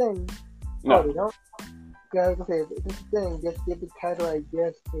 That's the thing. No. Oh, they don't? Guys, okay, this is the thing. Just give the title, I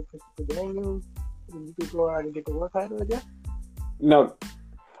guess, to Christopher Daniels. And you could go out and get the world title, I guess? No.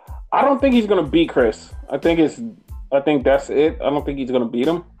 I don't think he's going to beat Chris. I think that's it. I don't think he's going to beat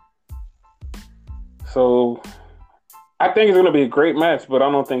him. So, I think it's going to be a great match, but I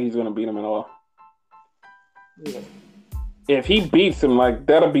don't think he's going to beat him at all. Yeah. If he beats him,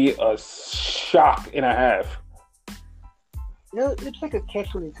 that'll be a shock and a half. It's like a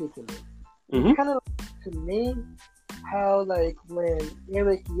catch-22 to me. Mm-hmm. It's kind of to me how when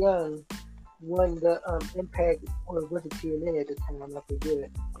Eric Young won the Impact, or was it TNA at the time? I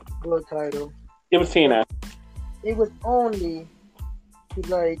forget. World title. It was TNA. It was only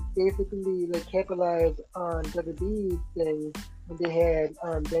to basically capitalize on WWE's thing when they had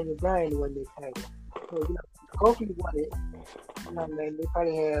Daniel Bryan win the title. So Kofi won it, and they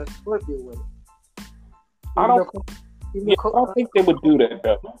probably have Scorpio win it. I don't think they would do that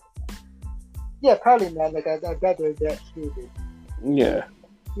though. Yeah, probably not. I bet they're that stupid. Yeah.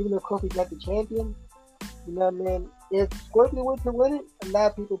 Even though Kofi's not the champion, you know what I mean? If Scorpio were to win it, a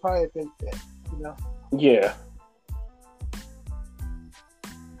lot of people probably think that, Yeah.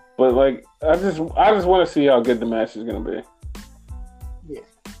 But I just want to see how good the match is gonna be. Yeah.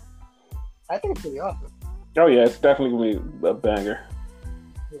 I think it's pretty awesome. Oh yeah, it's definitely gonna be a banger.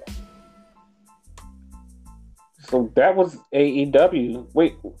 Yeah. So that was AEW.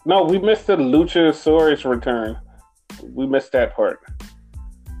 Wait, no, we missed the Luchasaurus return. We missed that part.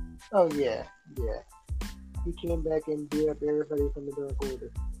 Oh yeah. He came back and beat up everybody from the Dark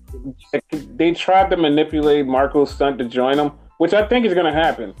Order. They tried to manipulate Marco Stunt to join them, which I think is going to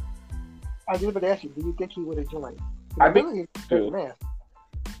happen. I was about to ask you, do you think he would have joined? I think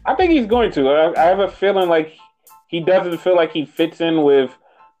he's going to. I have a feeling he doesn't feel like he fits in with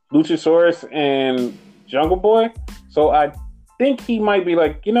Luchasaurus and Jungle Boy. So I think he might be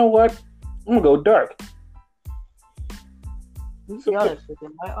you know what? I'm going to go dark. To be honest with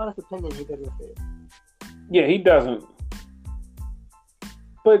you, my honest opinion, he doesn't fit. Yeah, he doesn't.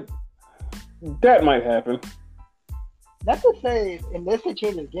 But that might happen. Not to say, unless they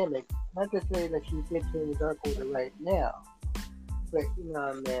change his gimmick, not to say he fits in the Dark Order right now. But,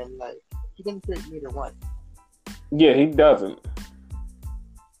 man, he didn't fit neither one. Yeah, he doesn't.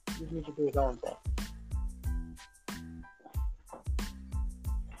 He needs to do his own thing.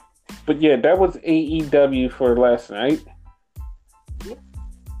 But yeah, that was AEW for last night. Yep.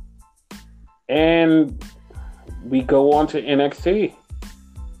 And we go on to NXT.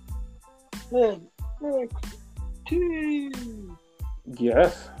 NXT.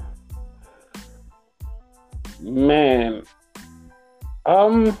 Yes. Man.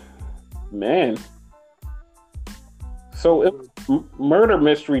 Man. So it was murder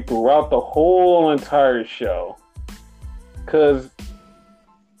mystery throughout the whole entire show. Because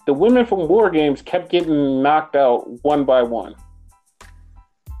the women from War Games kept getting knocked out one by one.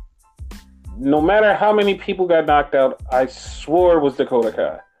 No matter how many people got knocked out, I swore it was Dakota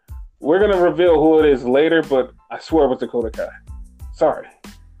Kai. We're going to reveal who it is later, but I swear it was Dakota Kai. Sorry.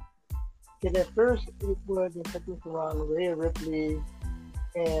 Because at first it was, in fact, around Rhea Ripley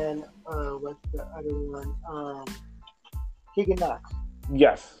and what's the other one? Tegan Knox.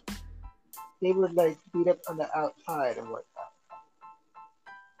 Yes. They were beat up on the outside and whatnot.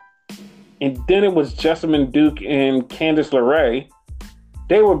 And then it was Jessamine Duke and Candice LeRae.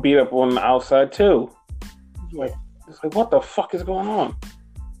 They were beat up on the outside too. Yeah. It's what the fuck is going on?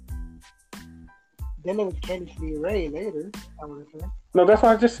 Then it was Candice LeRae later, I want to say. No, that's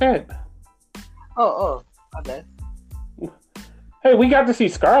what I just said. Oh, my bad. Hey, we got to see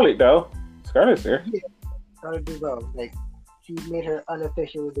Scarlett though. Scarlett's there. Yeah, Scarlett did well. She made her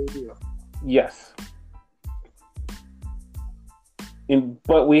unofficial debut. Yes.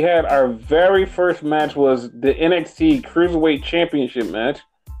 But we had our very first match was the NXT Cruiserweight Championship match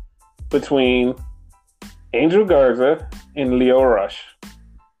between Angel Garza and Lio Rush.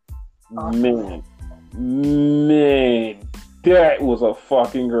 Awesome. Man, That was a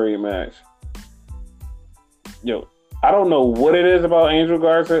fucking great match. Yo, I don't know what it is about Angel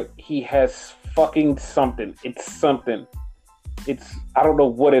Garza. He has fucking something. It's something. I don't know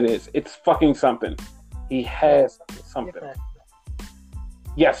what it is. It's fucking something. He has something.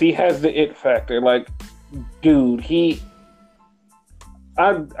 Yes, he has the it factor. Like, dude,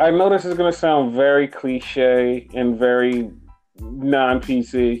 I know this is going to sound very cliche and very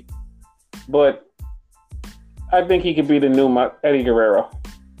non-PC, but I think he could be the new Eddie Guerrero.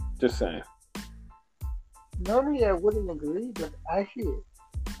 Just saying. Normally I wouldn't agree, but I see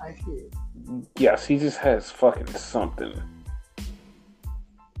it. Yes, he just has fucking something.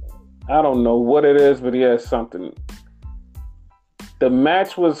 I don't know what it is, but he has something. The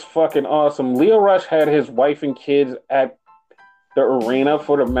match was fucking awesome. Lio Rush had his wife and kids at the arena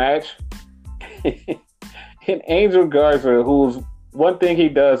for the match. And Angel Garza, who's one thing he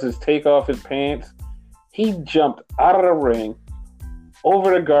does is take off his pants. He jumped out of the ring,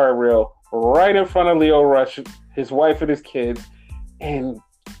 over the guardrail, right in front of Lio Rush, his wife and his kids, and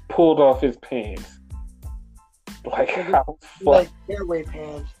pulled off his pants. Like airway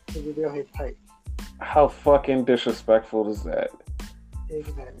pants to reveal his tights. How fucking disrespectful is that?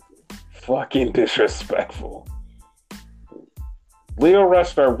 Exactly. Fucking disrespectful. Lio Rush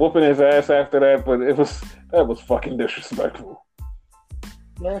started whooping his ass after that, but that was fucking disrespectful.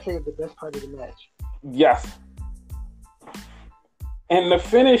 Honestly, the best part of the match. Yes. And the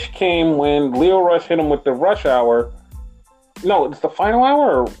finish came when Lio Rush hit him with the Rush Hour. No, it's the Final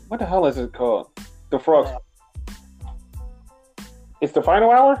Hour, or what the hell is it called? The Frog. It's the Final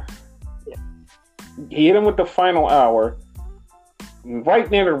Hour? Yeah. He hit him with the Final Hour right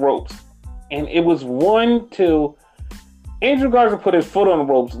near the ropes. And it was 1-2. Angel Garza put his foot on the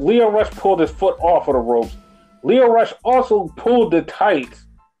ropes. Lio Rush pulled his foot off of the ropes. Lio Rush also pulled the tights.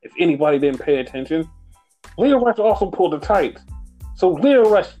 If anybody didn't pay attention, Lio Rush also pulled the tights. So Lio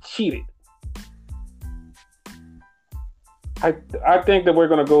Rush cheated. I think that we're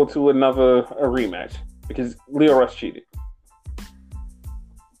going to go to a rematch because Lio Rush cheated.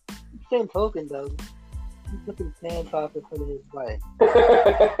 Same token, though. He took his pants off in front of his wife.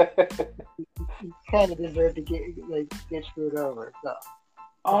 He kind of deserved to get screwed over. So.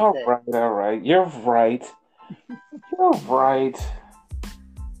 All right. You're right. You're right.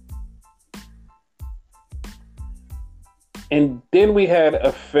 And then we had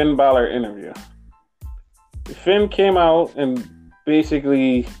a Finn Balor interview. Finn came out and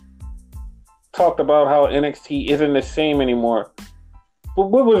basically talked about how NXT isn't the same anymore. But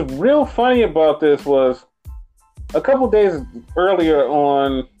what was real funny about this was a couple days earlier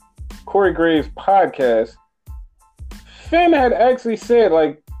on Corey Graves' podcast, Finn had actually said,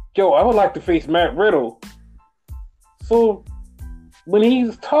 like, yo, I would like to face Matt Riddle. So when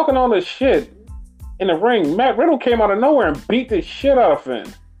he's talking all this shit in the ring, Matt Riddle came out of nowhere and beat the shit out of Finn.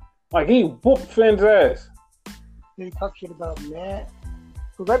 Like, he whooped Finn's ass. He talked shit about Matt.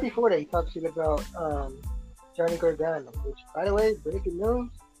 But right before that, he talked shit about Johnny Gargano, which, by the way, breaking news,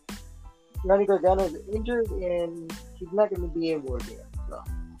 Johnny Gargano is injured and he's not going to be in War Games. So.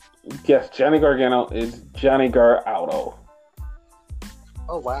 Yes, Johnny Gargano is Johnny Gar-Auto.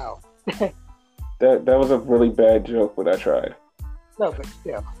 Oh, wow. That was a really bad joke, but I tried. No, but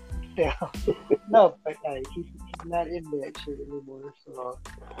still. No, but he's not in that shit anymore. So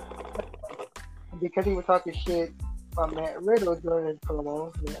because he was talking shit about Matt Riddle during his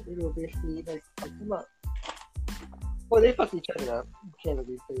promo, Matt Riddle basically fucked him up. Well, they fucked each other up. You can't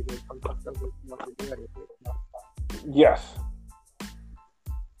really say they fucked up with the other. Yes.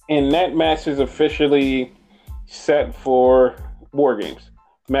 And that match is officially set for War Games.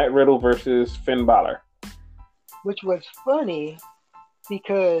 Matt Riddle versus Finn Balor. Which was funny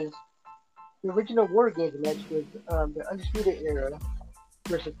because the original War Games match was the Undisputed Era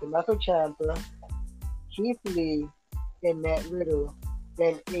versus Tommaso Ciampa, Keith Lee, and Matt Riddle,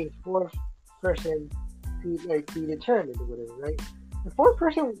 and a fourth person to be determined or whatever, right? The fourth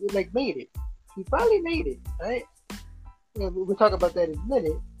person made it. He finally made it, right? We'll talk about that in a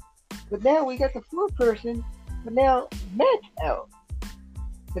minute. But now we got the fourth person, but now Matt's out.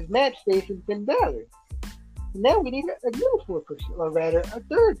 Because Matt's facing Finn Balor. Now we need a new fourth person, or rather, a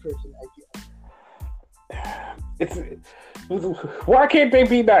third person, I guess. Why can't they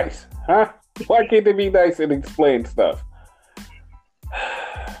be nice, huh? Why can't they be nice and explain stuff?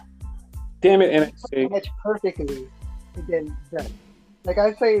 Damn it, NXT. Match perfectly, and then done. Like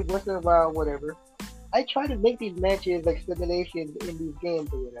I say once in a while, whatever. I try to make these matches like simulations in these games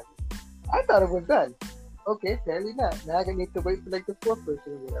or whatever. I thought it was done. Okay, apparently not. Now I need to wait for the fourth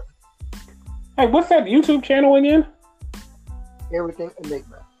person or whatever. Hey, what's that YouTube channel again? Everything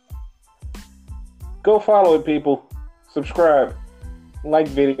Enigma. Go follow it, people. subscribe, like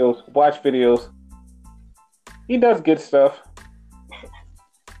videos, watch videos. He does good stuff.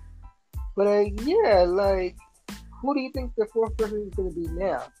 But yeah, like, who do you think the fourth person is going to be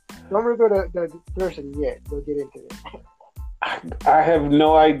now? Don't reveal the person yet. We'll get into it. I have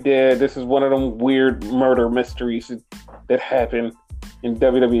no idea. This is one of them weird murder mysteries that happen in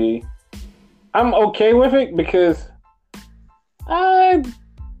WWE. I'm okay with it because I'm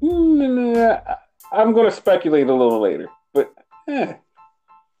going to speculate a little later. But,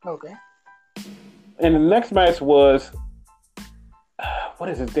 Okay. And the next match was, what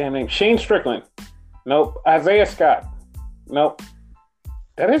is his damn name? Shane Strickland. Nope. Isaiah Scott. Nope.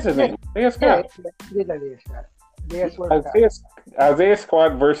 That is his name. Isaiah Scott. Yeah, it is Isaiah Scott. Isaiah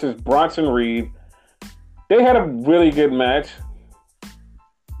Scott versus Bronson Reed. They had a really good match.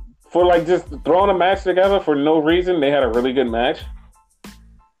 For like just throwing a match together for no reason, they had a really good match.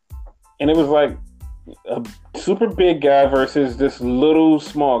 And it was like a super big guy versus this little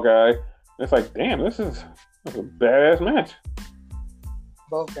small guy. It's like, damn, this is a badass match.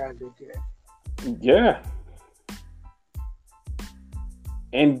 Both guys did good. Yeah.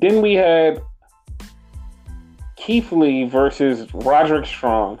 And then we had Keith Lee versus Roderick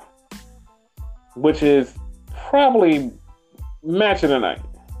Strong, which is probably match of the night.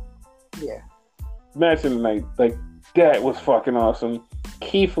 Yeah. Match of the night. Like, that was fucking awesome.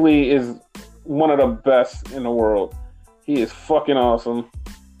 Keith Lee is one of the best in the world. He is fucking awesome.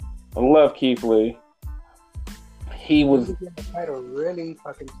 I love Keith Lee. He was... the title really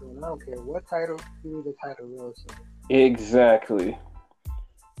fucking soon. I don't care what title, give me the title real soon. Exactly.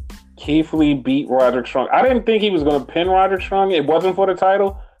 Keith Lee beat Roderick Strong. I didn't think he was going to pin Roderick Strong. It wasn't for the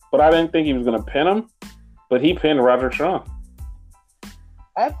title, but I didn't think he was going to pin him. But he pinned Roderick Strong.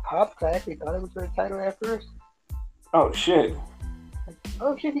 I popped. I actually thought it was for the title at first. Oh, shit. Like,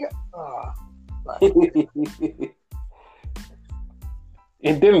 oh, shit. He got... Oh.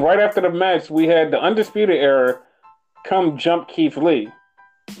 And then right after the match, we had the Undisputed Era come jump Keith Lee.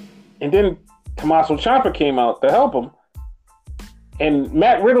 And then Tommaso Ciampa came out to help him. And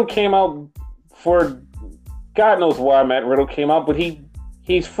Matt Riddle came out for God knows why Matt Riddle came out, but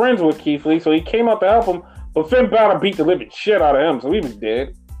he's friends with Keith Lee, so he came out to help him. But Finn Balor beat the living shit out of him, so he was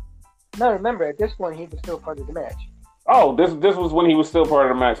dead. No, remember, at this point, he was still part of the match. Oh, this was when he was still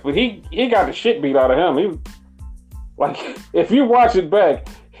part of the match, but he got the shit beat out of him. He, like, if you watch it back,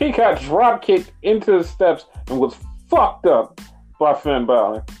 he got drop kicked into the steps and was fucked up by Finn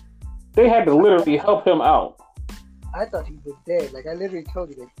Balor. They had to literally help him out. I thought he was dead. Like, I literally told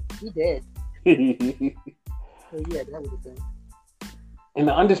you that he dead. So yeah, that would have been. And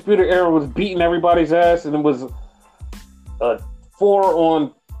the Undisputed Era was beating everybody's ass, and it was a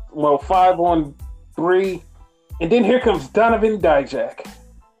 5-on-3. And then here comes Donovan Dijak.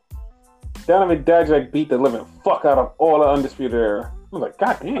 Donovan Dijak beat the living fuck out of all the Undisputed Era. I was like,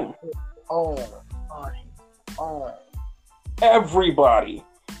 God damn. Oh. Everybody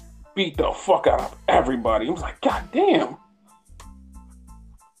beat the fuck out of everybody. I was like, God damn.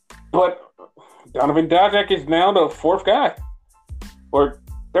 But Donovan Dijak is now the fourth guy. Or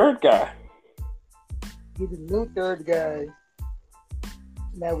third guy. He's a new third guy.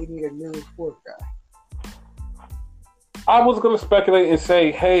 Now we need a new fourth guy. I was going to speculate and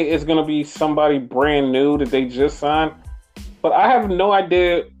say, hey, it's going to be somebody brand new that they just signed. But I have no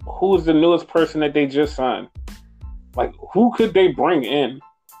idea who's the newest person that they just signed. Like, who could they bring in?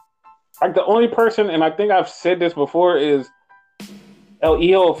 Like, the only person, and I think I've said this before, is El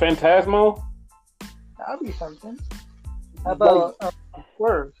Hijo Fantasmo. That'll be something. How about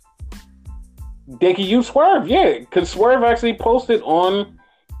Swerve? They could use Swerve, yeah. Because Swerve actually posted on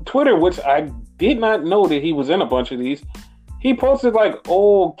Twitter, which I did not know that he was in a bunch of these. He posted like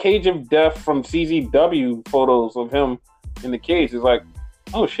old Cage of Death from CZW photos of him in the cage. It's like,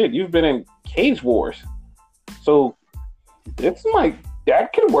 oh shit, you've been in Cage Wars. So it's like,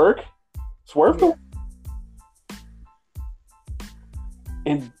 that could work. Swerve could.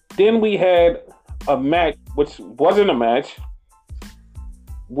 And then we had a match, which wasn't a match.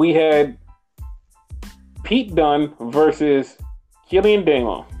 We had Pete Dunne versus Killian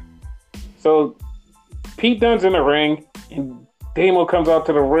Damo. So Pete Dunne's in the ring, and Damo comes out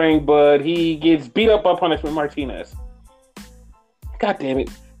to the ring, but he gets beat up by Punishment Martinez. God damn it.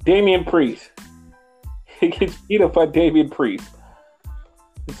 Damian Priest. He gets beat up by Damian Priest.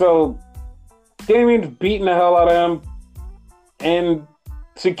 So Damian's beating the hell out of him, and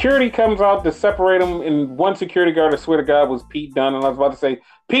security comes out to separate him, and one security guard, I swear to God, was Pete Dunne, and I was about to say,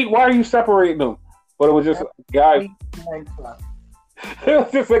 Pete, why are you separating them? But it was just a guy. It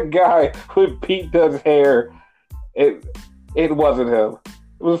was just a guy with Pete Dunne's hair. It wasn't him.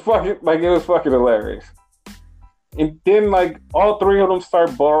 It was fucking hilarious. And then like all three of them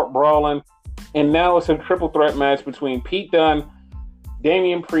start brawling, and now it's a triple threat match between Pete Dunne,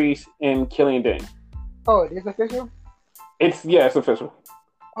 Damian Priest, and Killian Dane. Oh, it is official? It's official.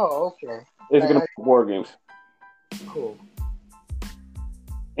 Oh, okay. It's gonna be War Games. Cool.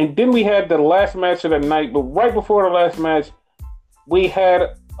 And then we had the last match of the night, but right before the last match, we had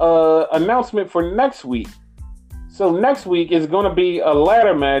an announcement for next week. So next week is going to be a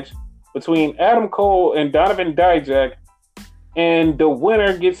ladder match between Adam Cole and Donovan Dijak, and the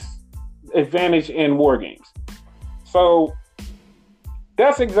winner gets advantage in War Games. So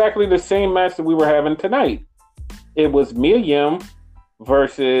that's exactly the same match that we were having tonight. It was Mia Yim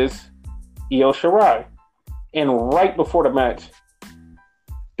versus Io Shirai. And right before the match,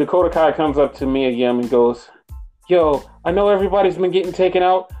 Dakota Kai comes up to Mia Yim and goes, "Yo, I know everybody's been getting taken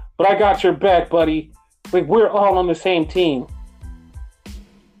out, but I got your back, buddy. Like, we're all on the same team."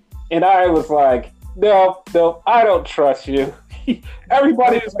 And I was like, no, I don't trust you.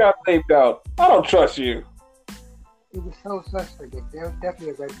 Everybody just got laid out. I don't trust you. It was so suspect. There was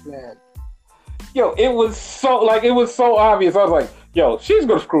definitely a red flag. Yo, it was so obvious. I was like, yo, she's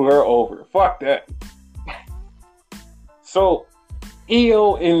gonna screw her over. Fuck that. So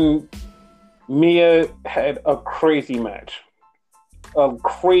Io and Mia had a crazy match. A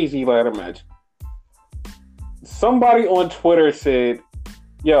crazy ladder match. Somebody on Twitter said,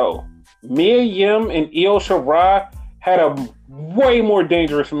 yo, Mia Yim and Io Shirai had a way more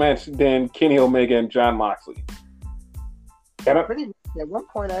dangerous match than Kenny Omega and Jon Moxley. And at one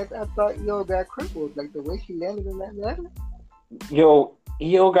point, I thought Io got crippled, like the way she landed in that ladder. Yo,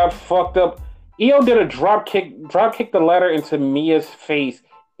 Io got fucked up. Io did a drop kick the ladder into Mia's face,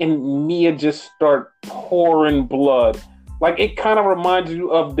 and Mia just started pouring blood. Like, it kind of reminds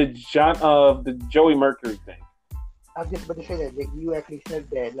you of the Joey Mercury thing. I was just about to say that you actually said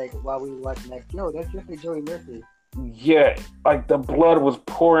that, like, while we were watching, like, yo, that's just a Joey Mercury. Yeah, like the blood was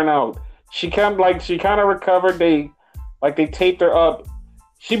pouring out. She kind of recovered. They taped her up.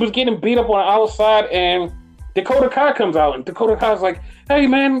 She was getting beat up on the outside, and Dakota Kai comes out, and Dakota Kai's like, "Hey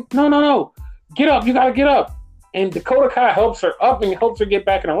man, no, get up! You gotta get up!" And Dakota Kai helps her up and helps her get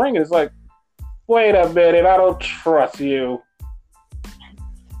back in the ring. And it's like, wait a minute, I don't trust you.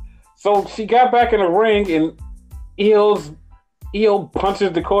 So she got back in the ring, and Io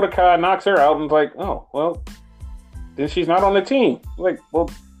punches Dakota Kai, knocks her out, and is like, oh well, then she's not on the team. Like, well,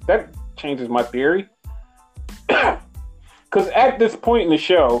 that changes my theory. Because at this point in the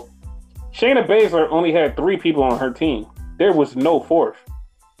show, Shayna Baszler only had 3 people on her team. There was no 4th.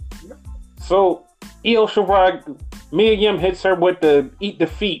 So Io Shirai, Mia Yim hits her with the eat the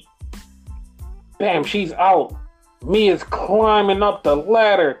feet. Bam, she's out. Mia's climbing up the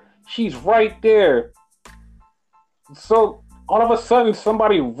ladder. She's right there. So all of a sudden,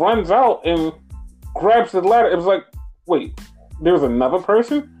 somebody runs out and grabs the ladder. It was like, wait, there's another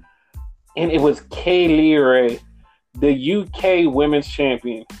person? And it was Kay Lee Ray, the UK Women's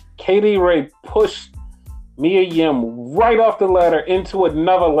Champion. Kay Lee Ray pushed Mia Yim right off the ladder into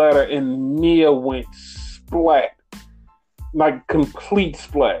another ladder, and Mia went splat. Like, complete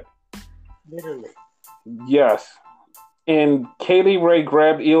splat. Literally. Yes. And Kay Lee Ray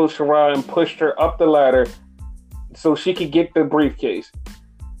grabbed Io Shirai and pushed her up the ladder so she could get the briefcase.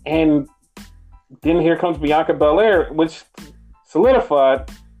 And then here comes Bianca Belair, which solidified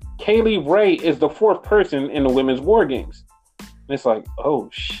Kay Lee Ray is the 4th person in the Women's War Games. And it's like, oh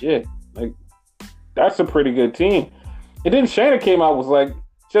shit. Like, that's a pretty good team. And then Shayna came out, was like,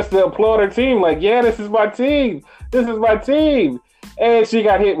 just to applaud her team, like, yeah, this is my team. This is my team. And she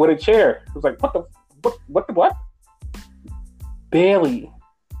got hit with a chair. It was like, what? Bayley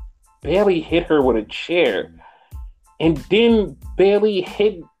hit her with a chair. And then Bayley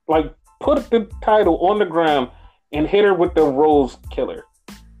put the title on the ground and hit her with the Rose Killer.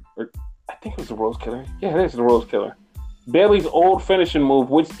 Or I think it was the Rose Killer. Yeah, it is the Rose Killer. Bayley's old finishing move,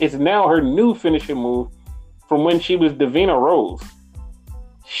 which is now her new finishing move from when she was Davina Rose.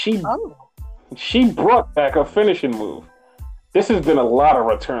 She brought back a finishing move. This has been a lot of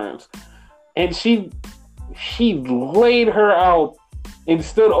returns. And she laid her out and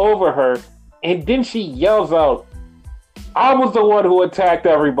stood over her, and then she yells out, "I was the one who attacked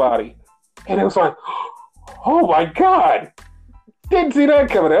everybody." And it was like, oh my God. Didn't see that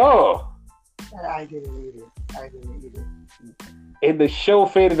coming at all. I didn't either. And the show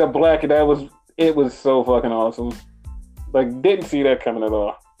faded to black, and it was so fucking awesome. Like, didn't see that coming at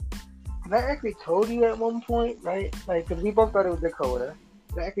all. And I actually told you at one point, right? Like, because we both thought it was Dakota.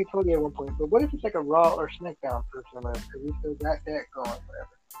 I actually told you at one point, but what if it's like a Raw or SmackDown person? Because we still got that going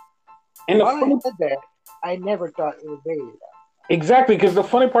forever. And while I said that, I never thought it was Bayley. Exactly, because the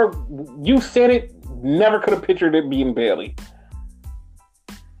funny part, you said it, never could have pictured it being Bayley.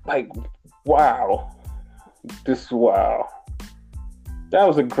 Like, wow. Wow. That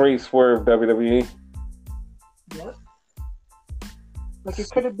was a great swerve, WWE. Yep. Like, it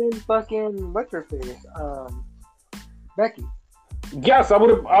could have been fucking, what's her face? Becky. Yes, I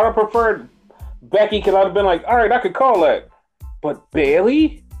would have preferred Becky, because I'd have been like, all right, I could call that. But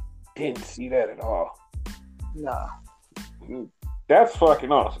Bayley? Didn't see that at all. Nah. That's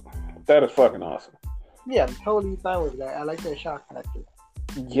fucking awesome. That is fucking awesome. Yeah, I'm totally fine with that. I like that shock factor.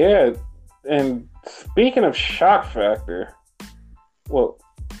 Yeah, and speaking of shock factor, well,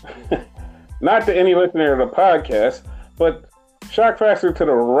 not to any listener of the podcast, but shock factor to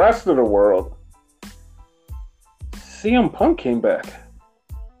the rest of the world, CM Punk came back.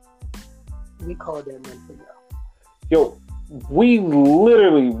 We called that months ago. Yo, we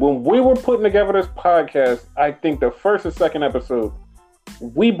literally, when we were putting together this podcast, I think the first or second episode,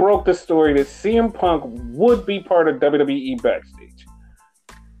 we broke the story that CM Punk would be part of WWE Backstage.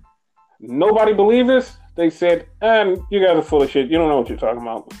 Nobody believed this. They said, you guys are full of shit. You don't know what you're talking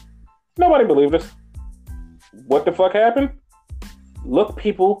about. Nobody believed us. What the fuck happened? Look,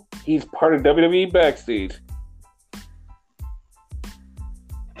 people, he's part of WWE Backstage.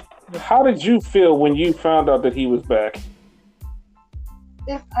 How did you feel when you found out that he was back?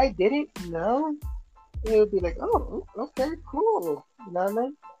 If I didn't know, it would be like, oh, okay, cool. You know what I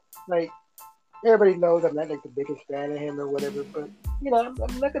mean? Like, everybody knows I'm not like the biggest fan of him or whatever, but, you know,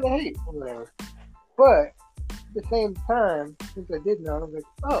 I'm not going to hate or whatever. But at the same time, since I did know, I was like,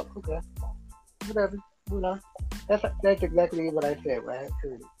 oh, okay, whatever, you know. That's exactly what I said when I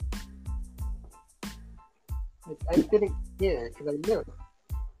heard it. Like, I didn't care because I knew.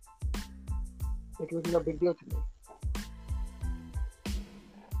 Like, it was no big deal to me.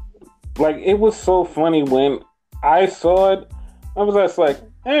 Like, it was so funny when I saw it. I was just like,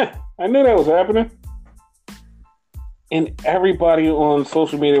 I knew that was happening. And everybody on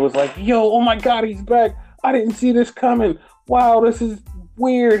social media was like, yo, oh my God, he's back. I didn't see this coming. Wow, this is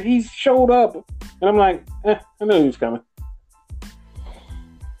weird. He showed up. And I'm like, I knew he was coming.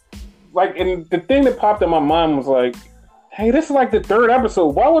 Like, and the thing that popped in my mind was like, hey, this is like the third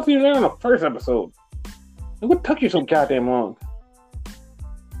episode. Why wasn't he there in the first episode? What took you so goddamn long?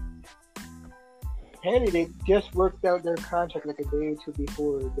 Apparently, they just worked out their contract like a day or two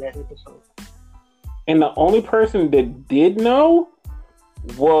before that episode. And the only person that did know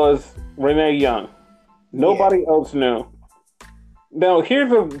was Renee Young. Nobody else knew. Now,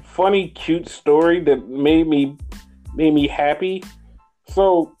 here's a funny, cute story that made me happy.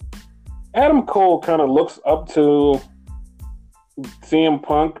 So, Adam Cole kind of looks up to CM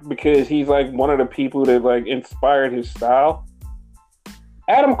Punk because he's like one of the people that like inspired his style.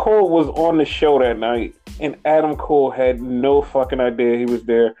 Adam Cole was on the show that night, and Adam Cole had no fucking idea he was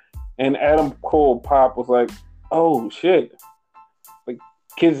there. And Adam Cole Pop was like, "Oh shit!" Like,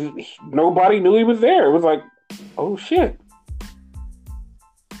 because nobody knew he was there. It was like, "Oh shit!"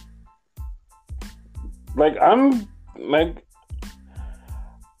 Like, I'm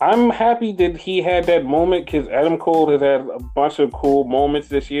happy that he had that moment because Adam Cole has had a bunch of cool moments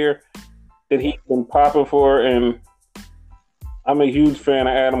this year that he's been popping for, and I'm a huge fan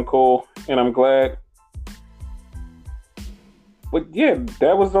of Adam Cole, and I'm glad. But yeah,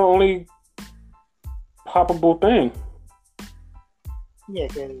 that was the only poppable thing. Yeah,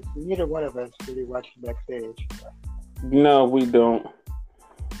 because neither one of us really watched Backstage. No, we don't.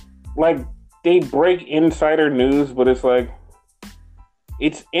 Like, they break insider news, but it's like,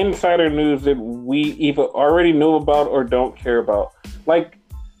 it's insider news that we either already knew about or don't care about. Like,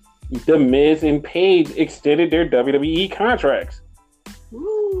 The Miz and Paige extended their WWE contracts.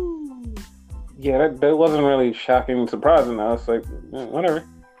 Woo. Yeah, that wasn't really shocking and surprising. I was like, whatever.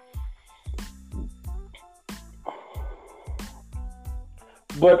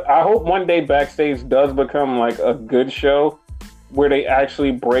 But I hope one day Backstage does become like a good show where they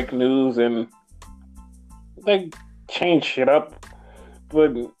actually break news and like change shit up.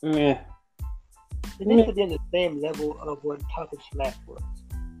 But meh. It needs to be in the same level of what Talking Smack was.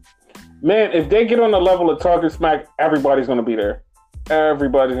 Man, if they get on the level of Talking Smack, everybody's gonna be there.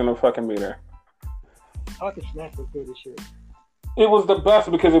 Everybody's gonna fucking be there. Talking Smack was good as shit. It was the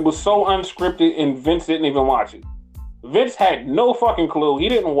best because it was so unscripted and Vince didn't even watch it. Vince had no fucking clue. He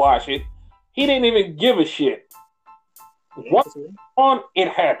didn't watch it. He didn't even give a shit. Once on, it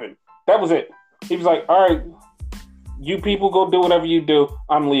happened. That was it. He was like, all right, you people go do whatever you do.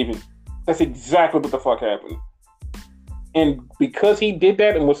 I'm leaving. That's exactly what the fuck happened. And because he did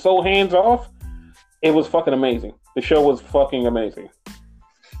that and was so hands off, it was fucking amazing. The show was fucking amazing.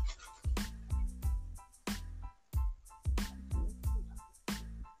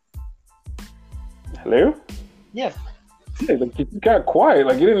 Hello? Yes. Yeah, like you got quiet.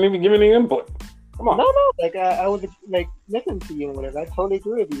 Like you didn't even give any input. Come on. No. Like I was like listening to you and whatever. I totally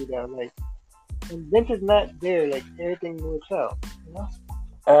agree with you though. Like when Vince is not there, like everything works out. You know?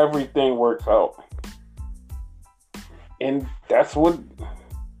 Everything works out, and that's what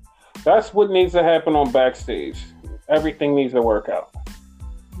needs to happen on backstage. Everything needs to work out.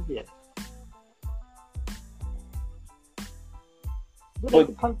 Yeah. But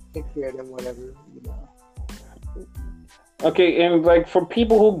the Punk takes care of them, whatever, you know. Okay, and like for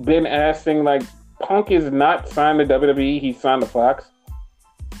people who've been asking, like Punk is not signed to WWE; he's signed to Fox.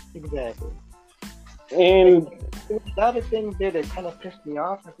 Exactly. And there's a lot of things there that kind of pissed me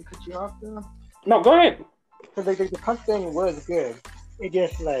off. I can cut you off though. No, go ahead. Because the Punk thing was good. It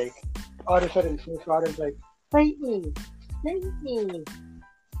just like all of a sudden, Smith Rollins like, fight me.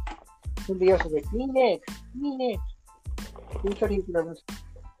 Somebody else was like, me next. He said he was nervous.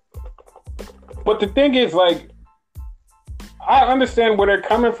 But the thing is, like, I understand where they're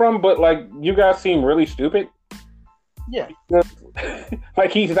coming from, but like, you guys seem really stupid. Yeah.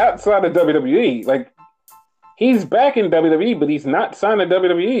 Like, he's not signed to WWE. Like, he's back in WWE, but he's not signed to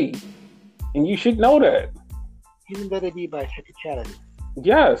WWE, and you should know that. He's in WWE by technicality.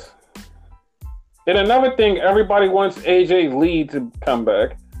 Yes. And another thing, everybody wants AJ Lee to come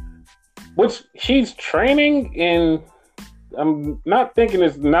back, which she's training, and I'm not thinking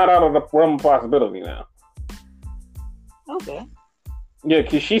it's not out of the realm of possibility now. Okay. Yeah,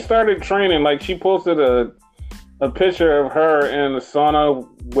 because she started training. Like, she posted a picture of her in the sauna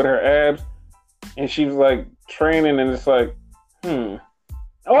with her abs, and she was like training, and it's like,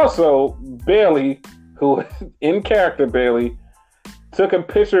 Also, Bayley, who in character Bayley, took a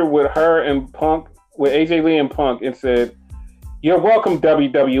picture with her and Punk, with AJ Lee and Punk, and said, "You're welcome,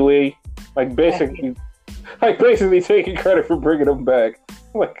 WWE." Like basically taking credit for bringing them back.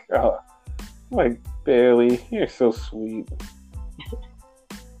 Like Bayley, you're so sweet.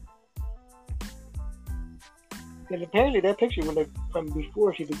 Because apparently that picture was like from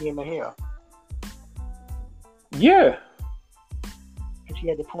before she became a heel. Yeah. And she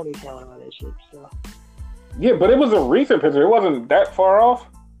had the ponytail and all that shit, so. Yeah, but it was a recent picture. It wasn't that far off,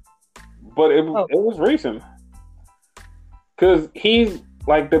 but it was recent. Because he's,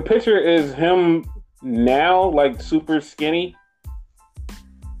 like, the picture is him now, like, super skinny.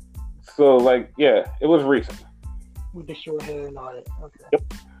 So, like, yeah, it was recent. With the short hair and all that. Okay.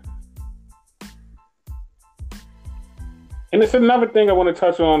 Yep. And it's another thing I want to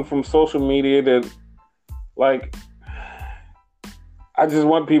touch on from social media that, like, I just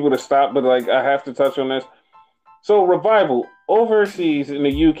want people to stop, but, like, I have to touch on this. So, Revival, overseas in the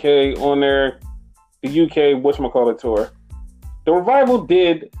UK on the UK whatchamacallit tour, the Revival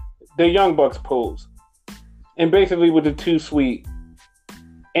did the Young Bucks pose. And basically with the Too Sweet.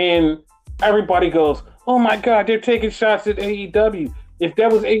 And everybody goes, oh my God, they're taking shots at AEW. If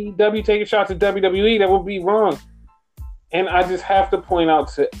that was AEW taking shots at WWE, that would be wrong. And I just have to point out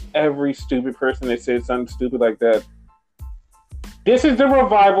to every stupid person that said something stupid like that. This is the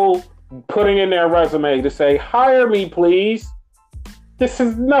Revival putting in their resume to say, hire me, please. This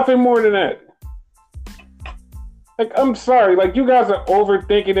is nothing more than that. Like, I'm sorry. Like, you guys are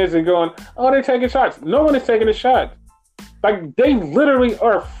overthinking this and going, oh, they're taking shots. No one is taking a shot. Like, they literally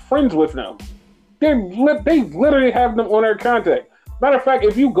are friends with them. They literally have them on their contact. Matter of fact,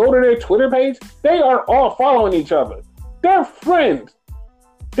 if you go to their Twitter page, they are all following each other. They're friends.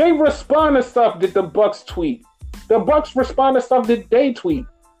 They respond to stuff that the Bucks tweet. The Bucks respond to stuff that they tweet.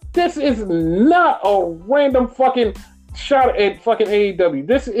 This is not a random fucking shot at fucking AEW.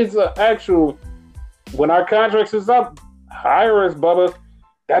 This is an actual, when our contracts is up, hire us, Bubba.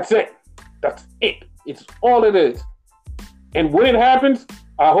 That's it. That's it. It's all it is. And when it happens,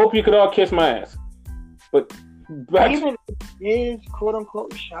 I hope you could all kiss my ass. But even is quote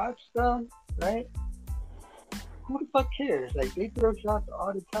unquote shots though, right? Who the fuck cares? Like, they throw shots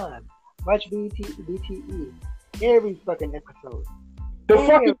all the time. Watch BTE every fucking episode.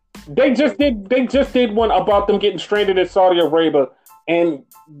 They just did one about them getting stranded in Saudi Arabia, and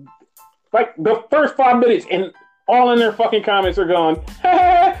like the first 5 minutes, and all in their fucking comments are going,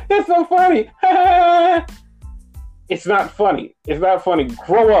 it's so funny. It's not funny. It's not funny.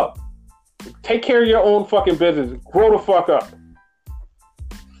 Grow up. Take care of your own fucking business. Grow the fuck up.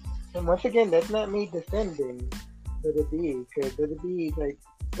 And once again, that's not me defending WWE, because WWE like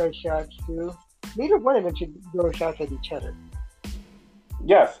throw shots too. Neither one of them should throw shots at each other.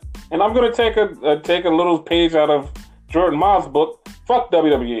 Yes, and I'm gonna take a little page out of Jordan Miles' book. Fuck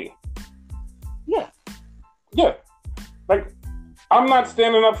WWE. Yeah. Like, I'm not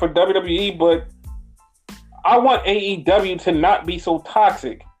standing up for WWE, but I want AEW to not be so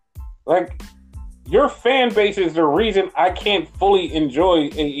toxic. Like, your fan base is the reason I can't fully enjoy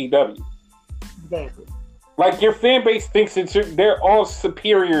AEW. Exactly. Like, your fan base thinks they're all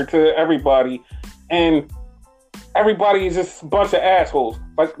superior to everybody, and everybody is just a bunch of assholes.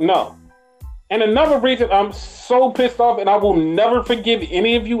 Like, no. And another reason I'm so pissed off, and I will never forgive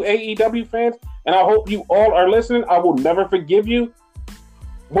any of you AEW fans, and I hope you all are listening, I will never forgive you.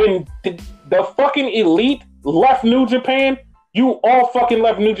 When the fucking Elite left New Japan, you all fucking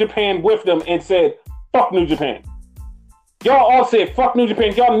left New Japan with them and said, fuck New Japan. Y'all all said, fuck New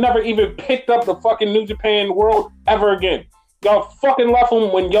Japan. Y'all never even picked up the fucking New Japan world ever again. Y'all fucking left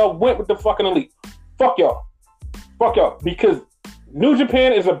them when y'all went with the fucking Elite. Fuck y'all. Fuck y'all. Because New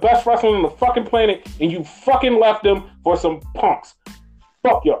Japan is the best wrestler on the fucking planet, and you fucking left them for some punks.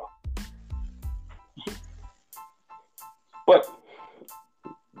 Fuck y'all. But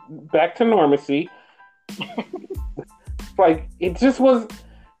back to normacy. Like, it just was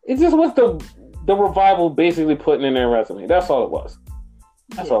the Revival basically putting in their resume. That's all it was.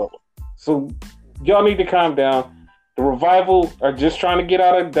 That's all it was. So y'all need to calm down. The Revival are just trying to get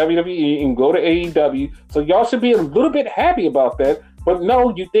out of WWE and go to AEW. So y'all should be a little bit happy about that. But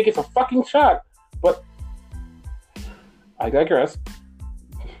no, you think it's a fucking shot. But I digress.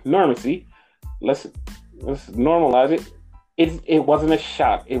 Normacy. Let's normalize it. It wasn't a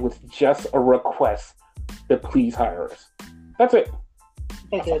shot. It was just a request to please hire us. That's it.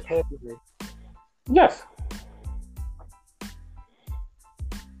 Yes.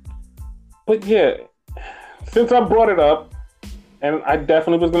 But yeah, since I brought it up, and I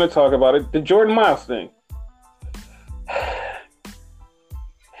definitely was going to talk about it, the Jordan Miles thing.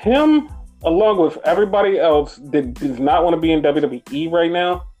 Him, along with everybody else that does not want to be in WWE right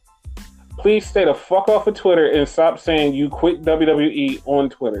now, please stay the fuck off of Twitter and stop saying you quit WWE on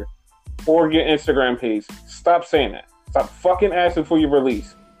Twitter or your Instagram page. Stop saying that. Stop fucking asking for your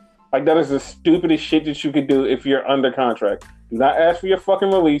release. Like, that is the stupidest shit that you could do if you're under contract. Do not ask for your fucking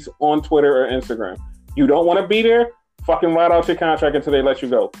release on Twitter or Instagram. You don't want to be there? Fucking write out your contract until they let you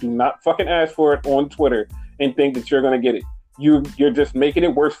go. Do not fucking ask for it on Twitter and think that you're going to get it. You're just making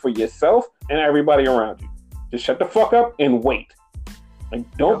it worse for yourself and everybody around you. Just shut the fuck up and wait. Like,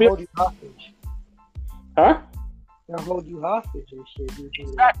 don't be... hold you hostage. Huh? They'll hold you hostage and shit.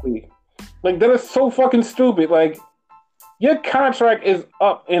 Exactly. Like, that is so fucking stupid. Like, your contract is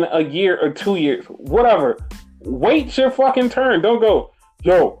up in a year or 2 years. Whatever. Wait your fucking turn. Don't go,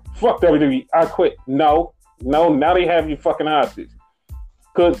 yo, fuck WWE, I quit. No, now they have you fucking hostage.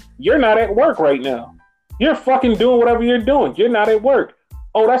 Because you're not at work right now. You're fucking doing whatever you're doing. You're not at work.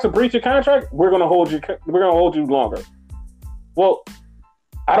 Oh, that's a breach of contract? We're gonna hold you longer. Well,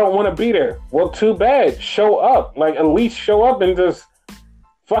 I don't want to be there. Well, too bad. Show up. Like, at least show up and just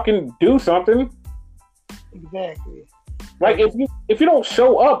fucking do something. Exactly. Like, if you don't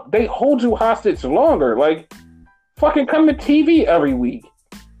show up, they hold you hostage longer. Like, fucking come to TV every week.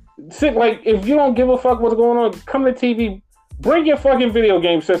 Like, if you don't give a fuck what's going on, come to TV. Bring your fucking video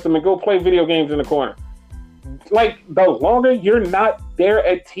game system and go play video games in the corner. Like, the longer you're not there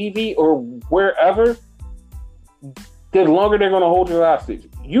at TV or wherever, the longer they're going to hold you hostage.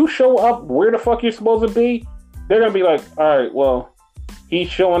 You show up where the fuck you're supposed to be, they're going to be like, all right, well, he's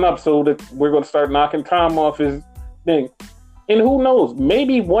showing up, so that we're going to start knocking time off his thing. And who knows,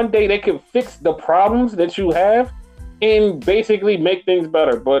 maybe one day they can fix the problems that you have and basically make things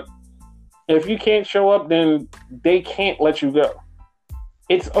better. But if you can't show up, then they can't let you go.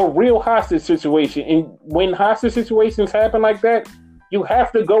 It's a real hostage situation. And when hostage situations happen like that, you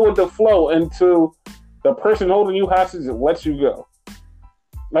have to go with the flow until the person holding you hostage lets you go.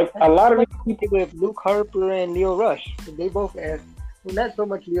 Like, a lot of people with Luke Harper and Leo Rush, they both asked, well, not so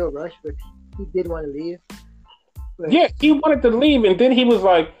much Leo Rush, but he did want to leave. But yeah, he wanted to leave, and then he was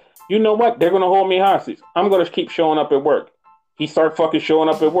like, you know what? They're going to hold me hostage. I'm going to keep showing up at work. He started fucking showing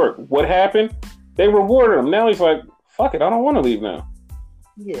up at work. What happened? They rewarded him. Now he's like, fuck it, I don't want to leave now.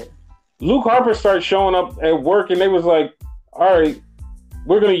 Yeah. Luke Harper started showing up at work, and they was like, all right,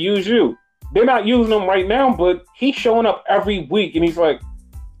 we're going to use you. They're not using him right now, but he's showing up every week, and he's like,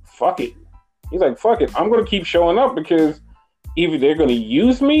 fuck it. He's like, fuck it. I'm going to keep showing up because either they're going to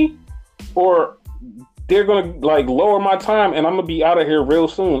use me or they're going to, like, lower my time, and I'm going to be out of here real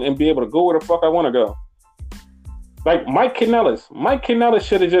soon and be able to go where the fuck I want to go. Like Mike Kanellis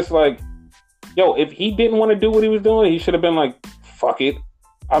should have just, like, yo, if he didn't want to do what he was doing, he should have been like, fuck it.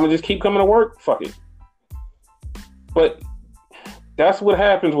 I'm going to just keep coming to work. Fuck it. But that's what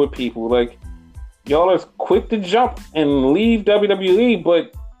happens with people. Like, y'all are quick to jump and leave WWE,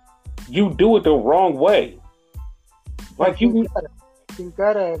 but you do it the wrong way. Like, you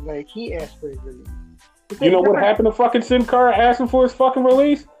gotta, like, he asked for his release. You know what happened to fucking Sin Cara asking for his fucking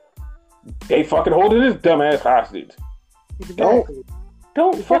release? They fucking holding this dumbass hostage. Exactly.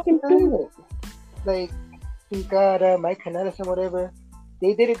 Don't fucking do it. Like, you got Mike Kanellis and whatever.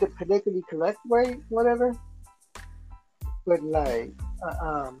 They did it the politically correct way, whatever. But like,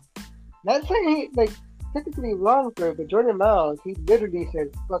 not saying he like technically wrong for it, but Jordan Miles, he literally said,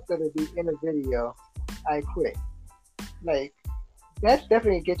 "Fuck that to be in a video, I quit." Like, that's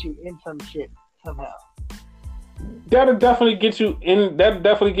definitely get you in some shit somehow. That'll definitely get you in. That'll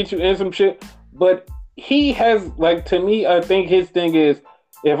definitely get you in some shit. But he has, like, to me, I think his thing is,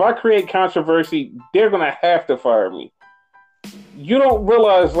 if I create controversy, they're gonna have to fire me. You don't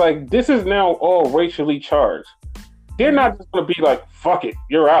realize, like, this is now all racially charged. They're not just gonna be like, "Fuck it,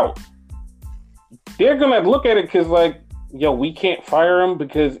 you're out." They're gonna look at it because, like, yo, we can't fire him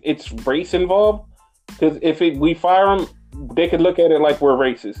because it's race involved. Because if we fire him, they could look at it like we're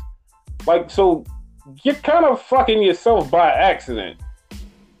racist. Like, so you're kind of fucking yourself by accident.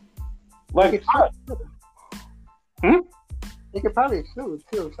 Like, they could probably sue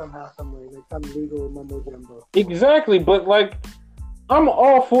too somehow, somewhere, like some legal mumbo jumbo. Exactly, but like, I'm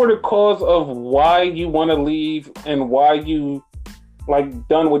all for the cause of why you want to leave and why you like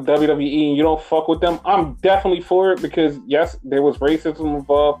done with WWE and you don't fuck with them. I'm definitely for it because yes, there was racism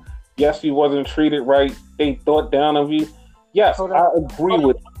involved. Yes, you wasn't treated right. They thought down of you. Yes, I agree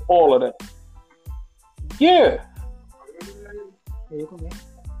with all of that. Yeah.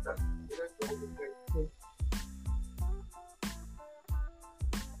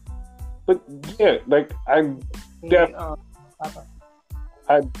 But yeah, like I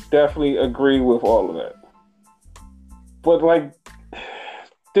definitely agree with all of that. But like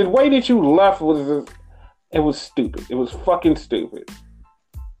the way that you left it was stupid. It was fucking stupid.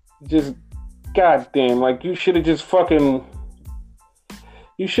 Just goddamn, like you should have just fucking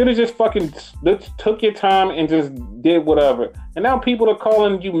took your time and just did whatever. And now people are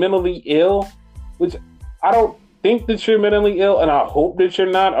calling you mentally ill, which I don't think that you're mentally ill, and I hope that you're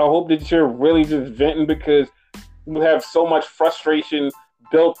not. I hope that you're really just venting because you have so much frustration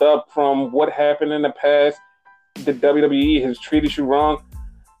built up from what happened in the past. The WWE has treated you wrong.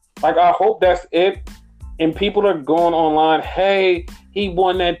 Like, I hope that's it. And people are going online, hey, he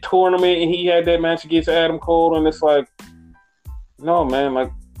won that tournament and he had that match against Adam Cole, and it's like, no, man,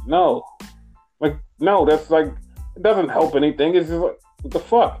 like, no. Like, no, that's like, it doesn't help anything. It's just like, what the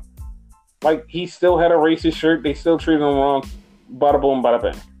fuck? Like, he still had a racist shirt. They still treated him wrong. Bada boom, bada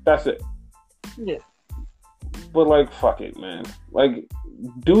bang. That's it. Yeah. But, like, fuck it, man. Like,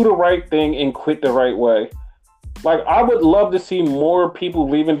 do the right thing and quit the right way. Like, I would love to see more people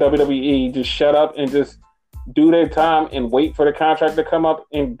leaving WWE just shut up and just do their time and wait for the contract to come up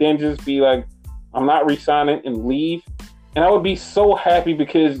and then just be like, I'm not re-signing and leave. And I would be so happy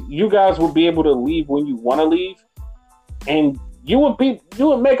because you guys would be able to leave when you want to leave. And you would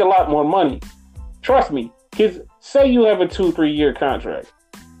make a lot more money. Trust me. Because say you have a 2-3 year contract.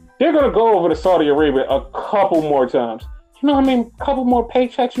 They're going to go over to Saudi Arabia a couple more times. You know how many couple more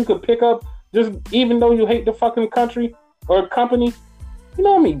paychecks you could pick up just even though you hate the fucking country or company? You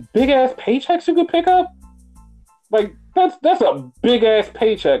know how many big ass paychecks you could pick up? Like, that's a big ass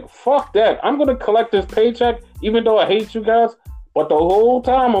paycheck. Fuck that. I'm going to collect this paycheck even though I hate you guys. But the whole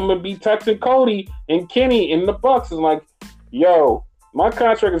time I'm going to be texting Cody and Kenny and the Bucks and like, yo, my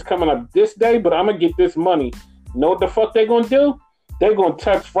contract is coming up this day, but I'm going to get this money. You know what the fuck they going to do? They're going to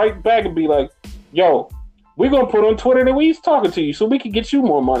text right back and be like, yo, we're going to put on Twitter that we's talking to you so we can get you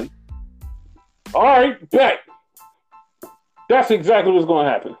more money. All right, bet. That's exactly what's going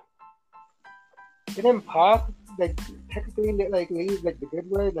to happen. Didn't Pac, like, technically, like, leave, like, the good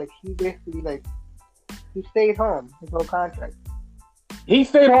way? Like, he basically, like, he stayed home his whole contract. He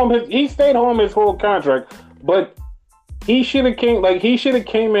stayed home his whole contract, but he should have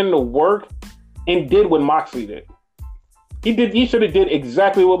came into work and did what Moxley did. He should have did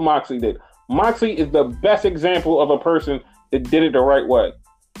exactly what Moxley did. Moxley is the best example of a person that did it the right way.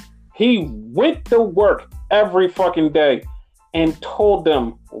 He went to work every fucking day and told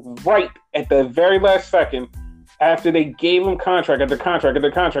them right at the very last second after they gave him contract after contract,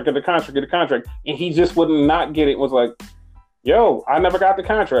 and he just would not get it. Was like, yo, I never got the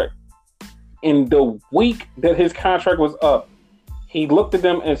contract. In the week that his contract was up, he looked at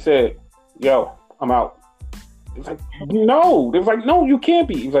them and said, yo, I'm out. It was like, no. They was like, no, you can't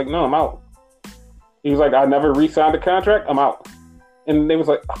be. He was like, no, I'm out. He was like, I never re-signed the contract. I'm out. And they was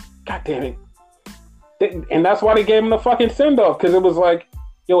like, oh, God damn it. And that's why they gave him the fucking send-off, because it was like,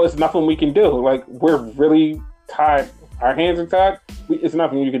 yo, it's nothing we can do. Like, we're really tied. Our hands are tied. It's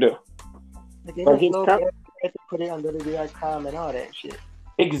nothing you can do. Like, they had to put it on WWE.com and all that shit.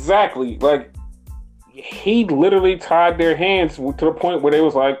 Exactly. Like, he literally tied their hands to the point where they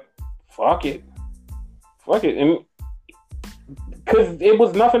was like, fuck it, and because it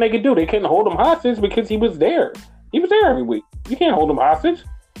was nothing they could do. They couldn't hold him hostage because he was there. He was there every week. You can't hold him hostage.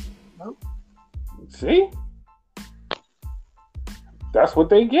 Nope. See, that's what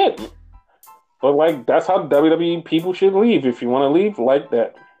they get. But like, that's how WWE people should leave. If you want to leave like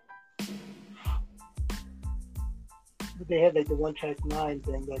that. But they had like the one track mind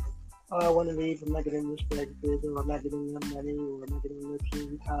thing, like, oh, I want to leave, I'm not getting respected, or I'm not getting enough money, or I'm not getting enough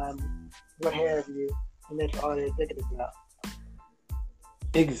TV time, what have you, and that's all they're thinking about.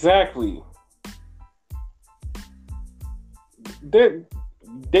 Exactly.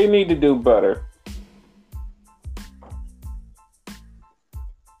 They need to do better.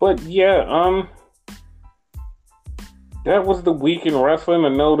 But yeah, that was the week in wrestling. I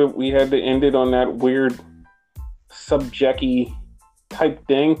know that we had to end it on that weird subject-y type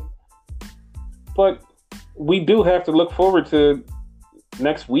thing. But we do have to look forward to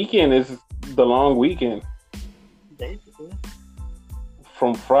next weekend is the long weekend. Basically.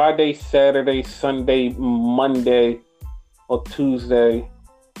 From Friday, Saturday, Sunday, Monday, or Tuesday,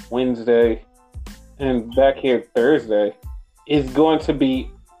 Wednesday, and back here Thursday is going to be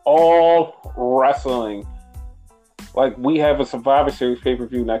all wrestling. Like, we have a Survivor Series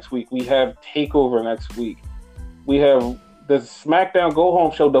pay-per-view next week. We have TakeOver next week. We have the SmackDown Go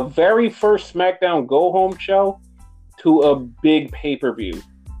Home show, the very first SmackDown Go Home show to a big pay-per-view.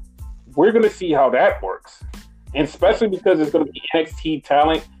 We're going to see how that works. And especially because it's going to be NXT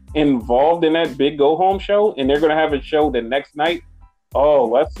talent involved in that big Go Home show, and they're going to have a show the next night. Oh,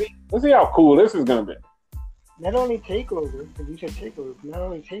 let's see how cool this is going to be. Not only TakeOver, because you said TakeOver, not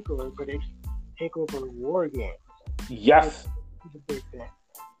only TakeOver, but it's TakeOver War Games. Yes. It's a big thing.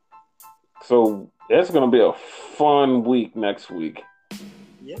 So it's going to be a fun week next week.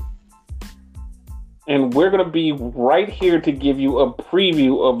 Yep. And we're going to be right here to give you a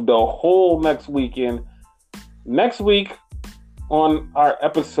preview of the whole next weekend. Next week on our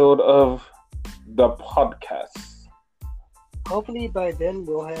episode of the podcast. Hopefully by then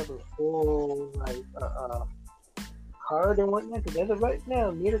we'll have a full card and whatnot. Because as of right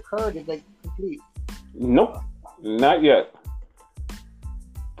now, neither card is like complete. Nope, not yet.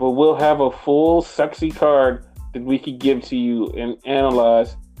 But we'll have a full sexy card that we could give to you and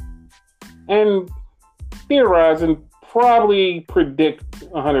analyze and theorize and probably predict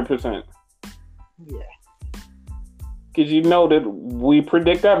 100%. Yeah. Because you know that we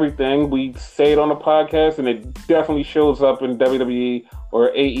predict everything. We say it on the podcast, and it definitely shows up in WWE or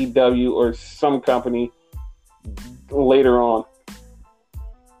AEW or some company later on.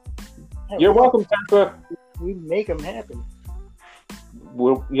 Hey, You're welcome, Tessa. We make them happen.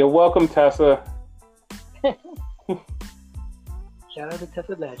 You're welcome, Tessa. Shout out to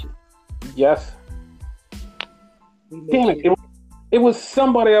Tessa Blanchard. Yes. Damn it. It was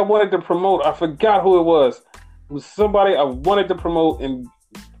somebody I wanted to promote. I forgot who it was. It was somebody I wanted to promote and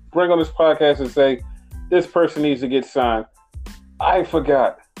bring on this podcast and say, this person needs to get signed. I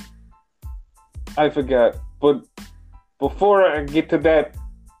forgot. But before I get to that,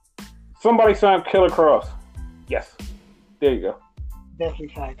 somebody signed Killer Kross. Yes. There you go.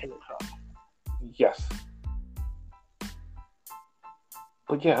 Definitely signed Killer Kross. Yes.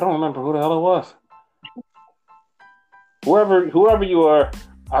 But yeah, I don't remember who the hell it was. Whoever you are,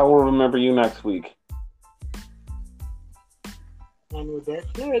 I will remember you next week. And with that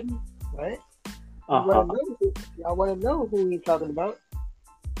said, right? Uh-huh. I want to know who he's talking about.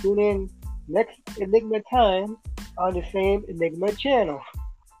 Tune in next Enigma time on the same Enigma channel.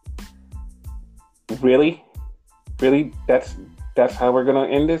 Really? That's how we're gonna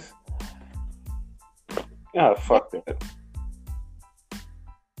end this? Ah, fuck that.